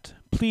that,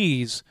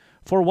 please,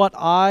 for what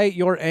I,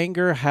 your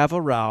anger, have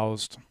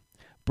aroused.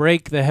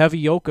 Break the heavy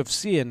yoke of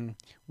sin,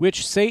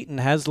 which Satan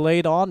has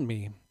laid on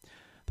me,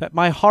 that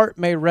my heart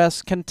may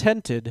rest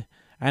contented,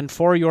 and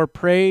for your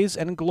praise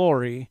and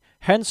glory,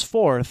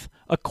 henceforth,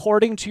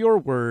 according to your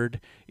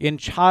word, in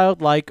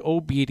childlike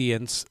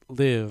obedience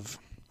live.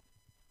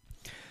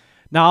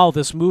 Now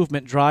this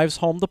movement drives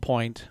home the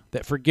point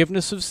that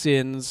forgiveness of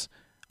sins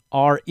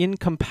are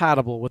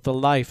incompatible with the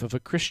life of a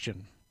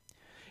Christian.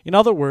 In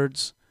other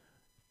words,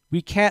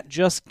 we can't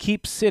just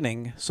keep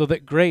sinning so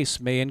that grace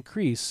may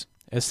increase,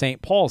 as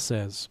St. Paul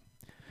says.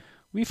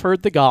 We've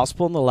heard the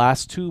gospel in the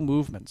last two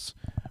movements.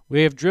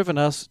 We have driven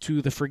us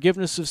to the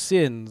forgiveness of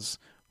sins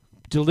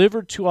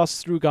delivered to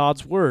us through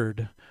God's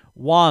word,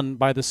 won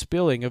by the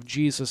spilling of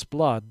Jesus'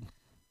 blood.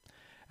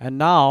 And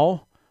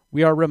now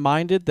we are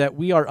reminded that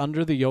we are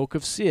under the yoke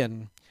of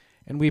sin,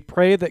 and we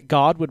pray that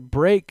God would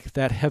break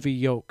that heavy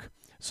yoke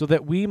so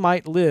that we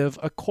might live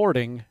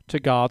according to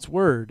God's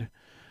word.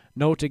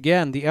 Note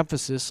again the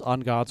emphasis on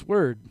God's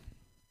word.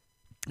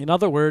 In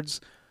other words,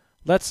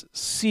 let's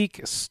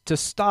seek to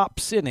stop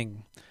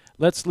sinning.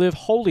 Let's live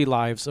holy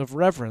lives of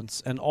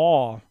reverence and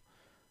awe.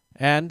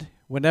 And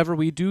whenever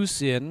we do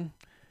sin,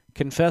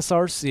 confess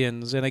our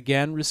sins and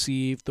again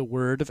receive the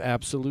word of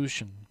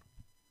absolution.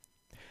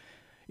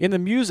 In the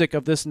music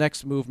of this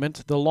next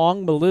movement, the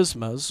long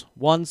melismas,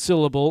 one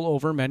syllable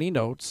over many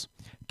notes,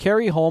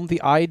 carry home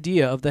the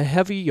idea of the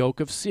heavy yoke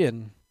of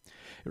sin.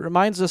 It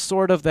reminds us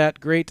sort of that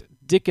great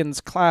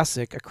Dickens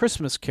classic, A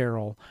Christmas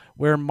Carol,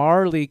 where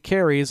Marley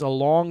carries a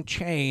long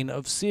chain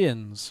of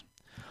sins.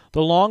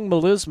 The long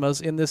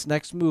melismas in this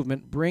next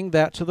movement bring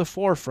that to the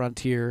forefront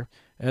here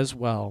as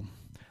well.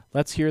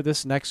 Let's hear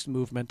this next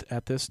movement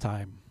at this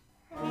time.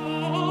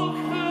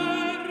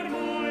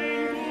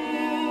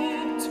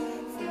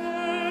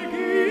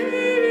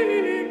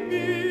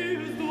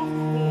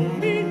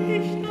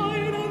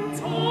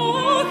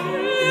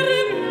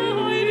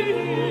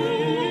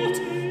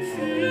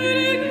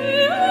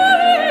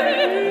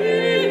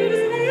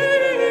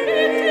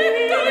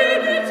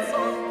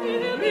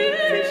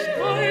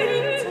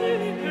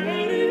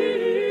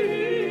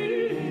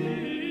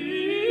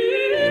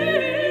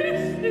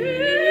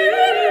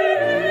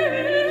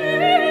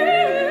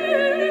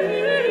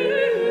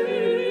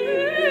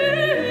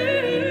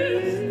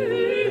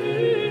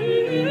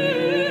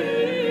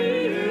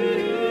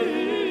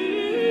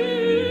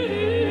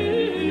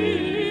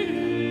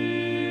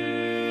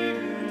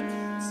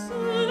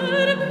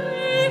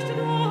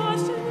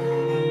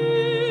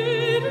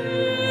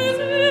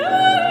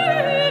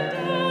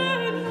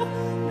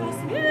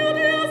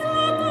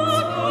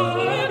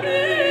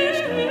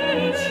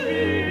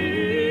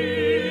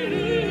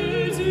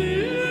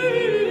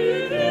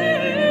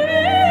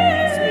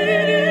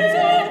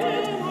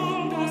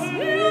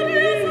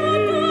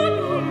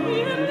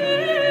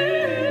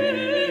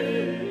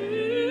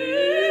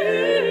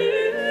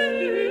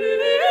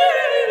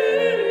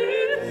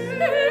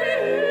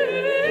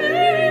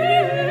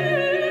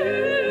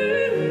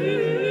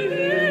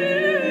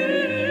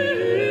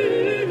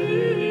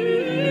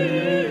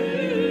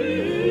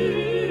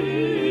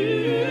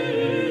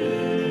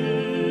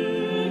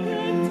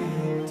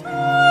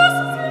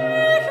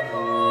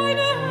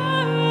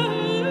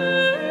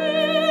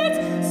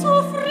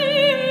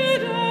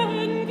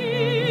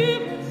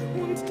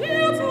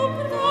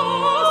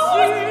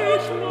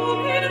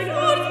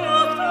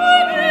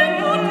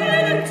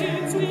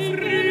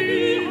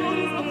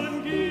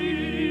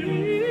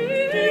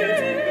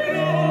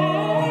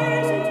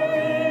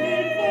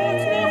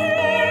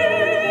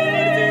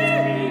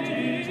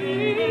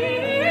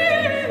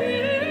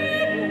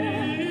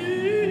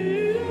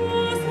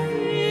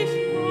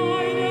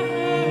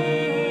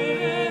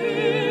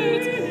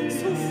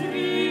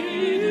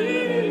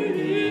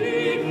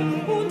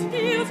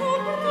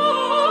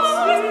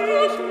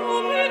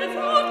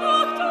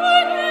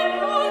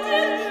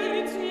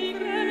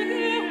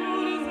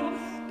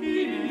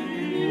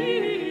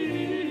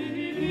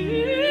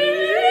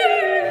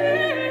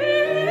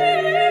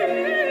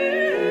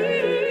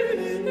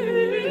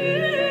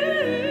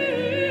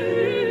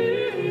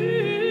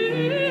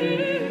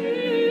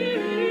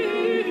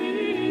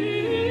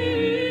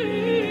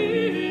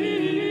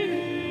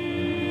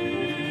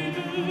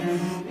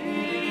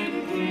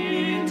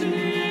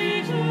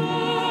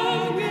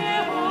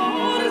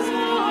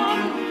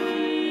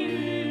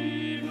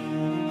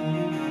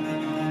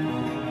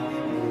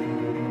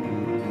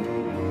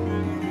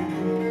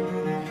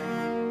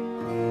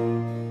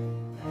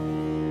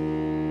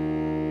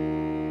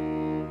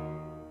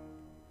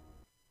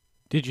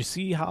 Did you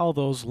see how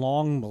those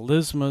long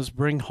melismas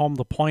bring home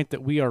the point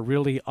that we are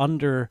really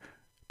under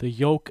the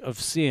yoke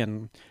of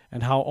sin,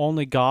 and how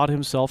only God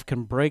himself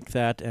can break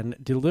that and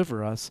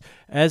deliver us,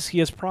 as he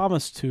has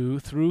promised to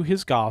through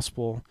his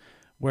gospel,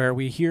 where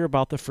we hear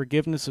about the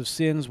forgiveness of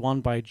sins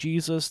won by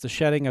Jesus, the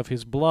shedding of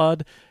his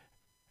blood,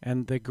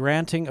 and the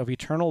granting of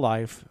eternal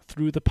life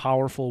through the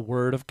powerful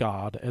Word of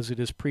God as it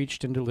is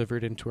preached and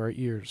delivered into our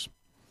ears.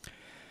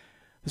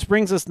 This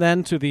brings us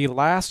then to the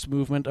last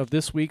movement of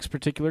this week's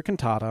particular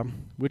cantata,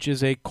 which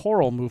is a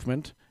choral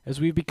movement,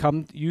 as we've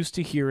become used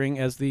to hearing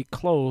as the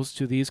close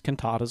to these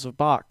cantatas of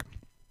Bach.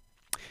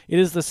 It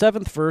is the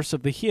 7th verse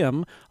of the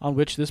hymn on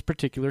which this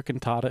particular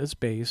cantata is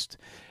based,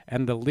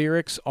 and the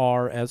lyrics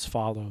are as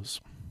follows.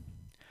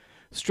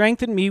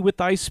 Strengthen me with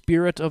thy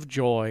spirit of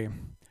joy,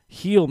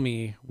 heal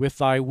me with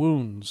thy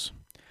wounds,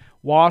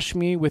 wash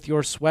me with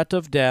your sweat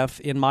of death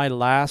in my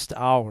last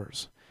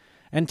hours,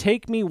 and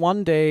take me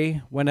one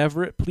day,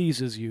 whenever it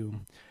pleases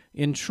you,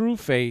 in true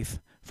faith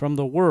from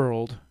the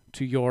world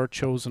to your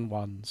chosen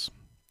ones.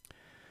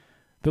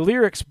 The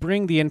lyrics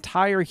bring the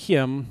entire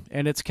hymn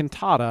and its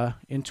cantata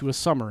into a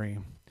summary.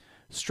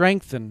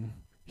 Strengthen,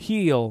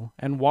 heal,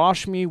 and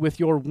wash me with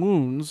your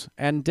wounds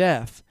and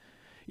death.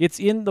 It's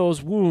in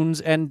those wounds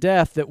and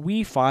death that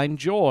we find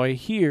joy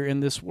here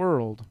in this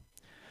world.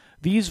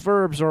 These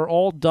verbs are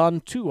all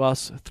done to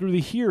us through the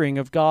hearing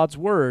of God's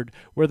word,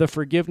 where the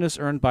forgiveness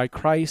earned by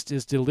Christ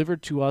is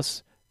delivered to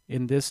us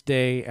in this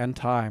day and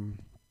time.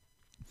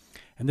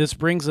 And this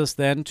brings us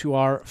then to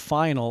our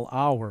final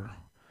hour.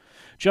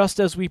 Just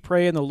as we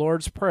pray in the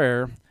Lord's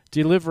Prayer,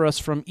 deliver us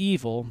from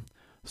evil,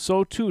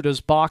 so too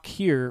does Bach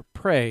here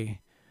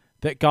pray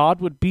that God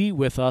would be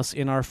with us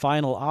in our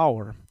final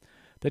hour,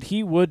 that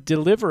he would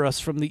deliver us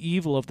from the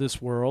evil of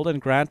this world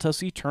and grant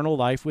us eternal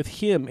life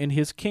with him in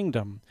his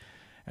kingdom,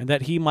 and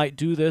that he might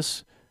do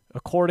this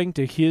according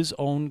to his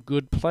own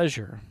good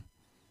pleasure.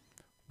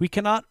 We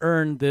cannot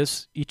earn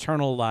this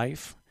eternal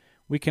life.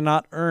 We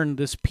cannot earn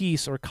this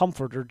peace or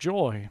comfort or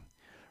joy.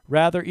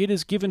 Rather, it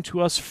is given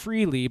to us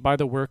freely by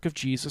the work of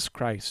Jesus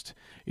Christ.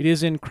 It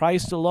is in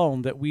Christ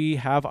alone that we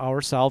have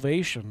our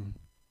salvation.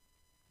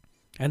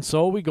 And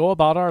so we go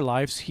about our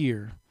lives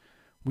here.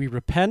 We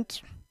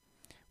repent.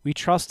 We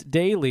trust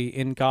daily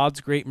in God's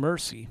great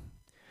mercy.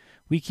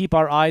 We keep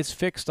our eyes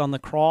fixed on the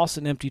cross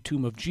and empty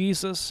tomb of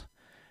Jesus,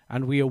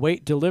 and we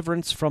await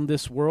deliverance from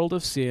this world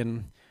of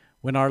sin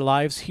when our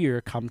lives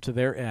here come to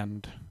their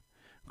end.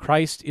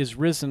 Christ is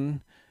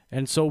risen,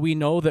 and so we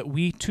know that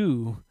we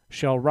too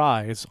shall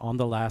rise on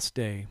the last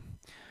day.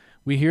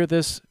 We hear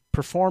this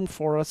performed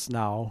for us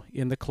now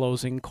in the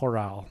closing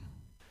chorale.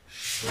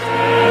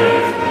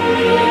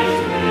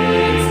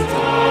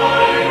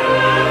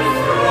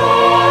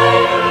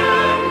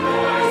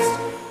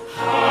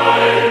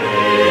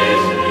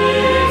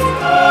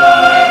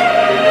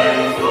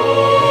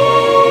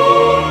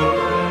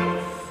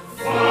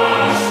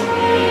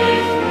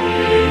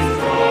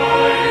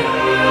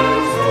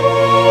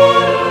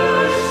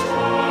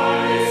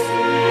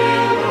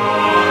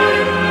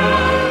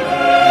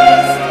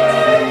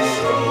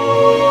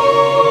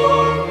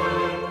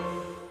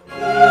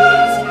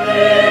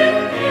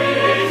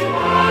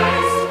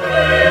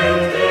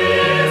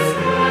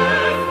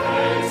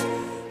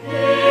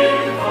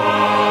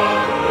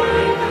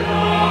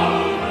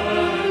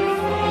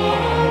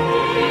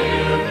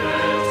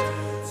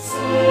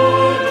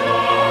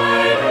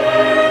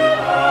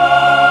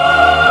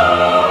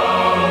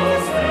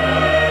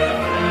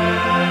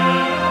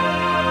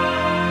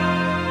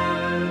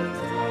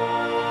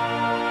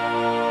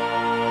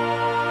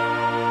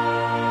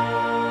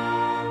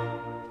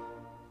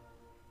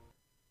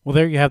 Well,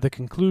 there you have the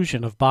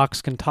conclusion of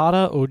Bach's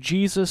cantata, O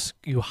Jesus,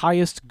 You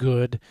Highest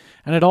Good,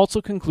 and it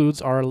also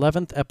concludes our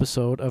 11th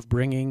episode of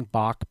Bringing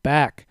Bach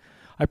Back.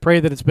 I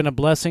pray that it's been a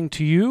blessing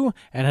to you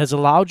and has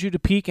allowed you to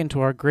peek into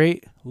our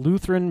great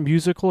Lutheran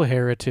musical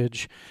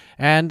heritage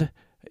and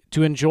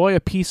to enjoy a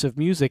piece of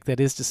music that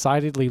is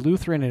decidedly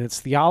Lutheran in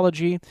its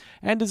theology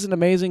and is an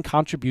amazing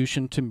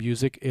contribution to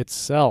music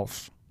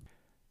itself.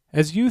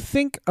 As you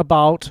think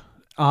about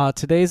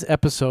today's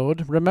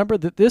episode, remember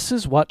that this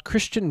is what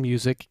Christian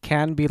music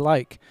can be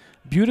like,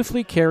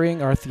 beautifully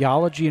carrying our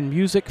theology and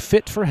music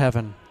fit for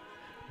heaven.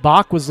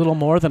 Bach was little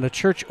more than a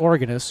church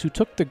organist who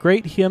took the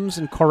great hymns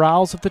and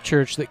chorales of the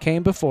church that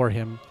came before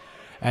him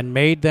and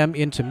made them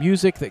into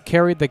music that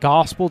carried the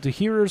gospel to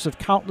hearers of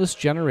countless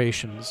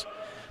generations.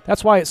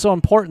 That's why it's so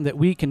important that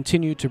we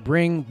continue to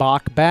bring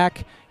Bach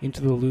back into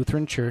the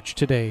Lutheran Church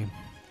today.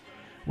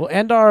 We'll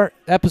end our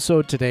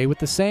episode today with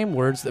the same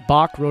words that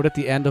Bach wrote at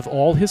the end of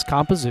all his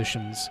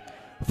compositions.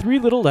 3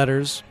 little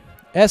letters,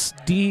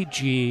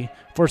 SDG,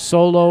 for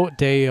Solo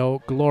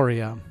Deo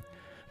Gloria.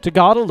 To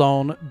God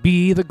alone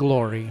be the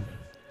glory.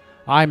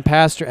 I'm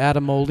Pastor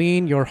Adam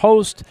Moline, your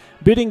host,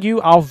 bidding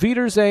you Auf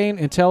Wiedersehen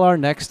until our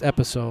next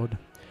episode.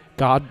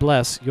 God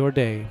bless your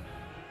day.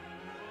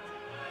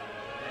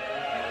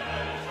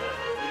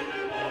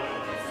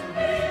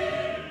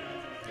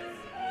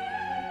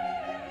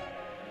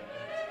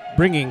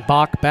 Bringing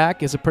Bach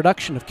Back is a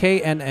production of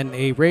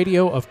KNNA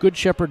Radio of Good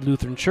Shepherd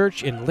Lutheran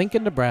Church in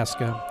Lincoln,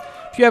 Nebraska.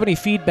 If you have any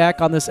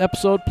feedback on this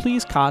episode,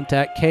 please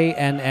contact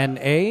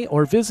KNNA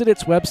or visit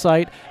its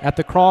website at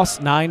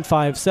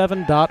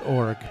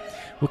thecross957.org.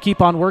 We'll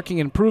keep on working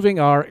and improving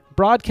our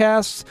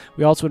broadcasts.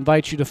 We also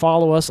invite you to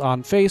follow us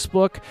on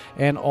Facebook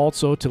and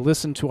also to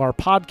listen to our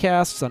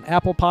podcasts on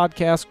Apple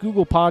Podcasts,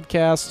 Google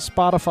Podcasts,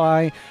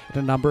 Spotify, and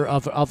a number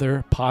of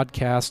other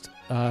podcast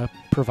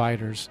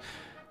providers.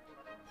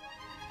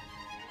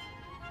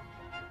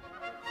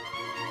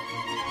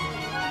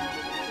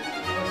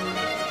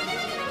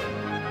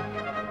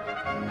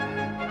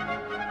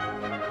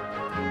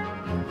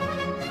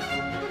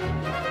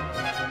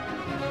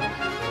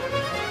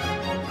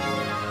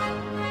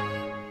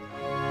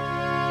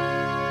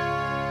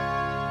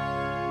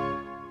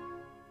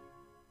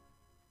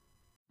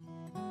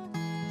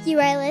 You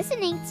are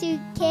listening to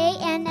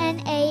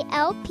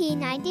KNNALP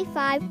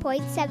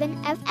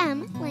 95.7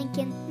 FM,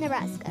 Lincoln,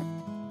 Nebraska.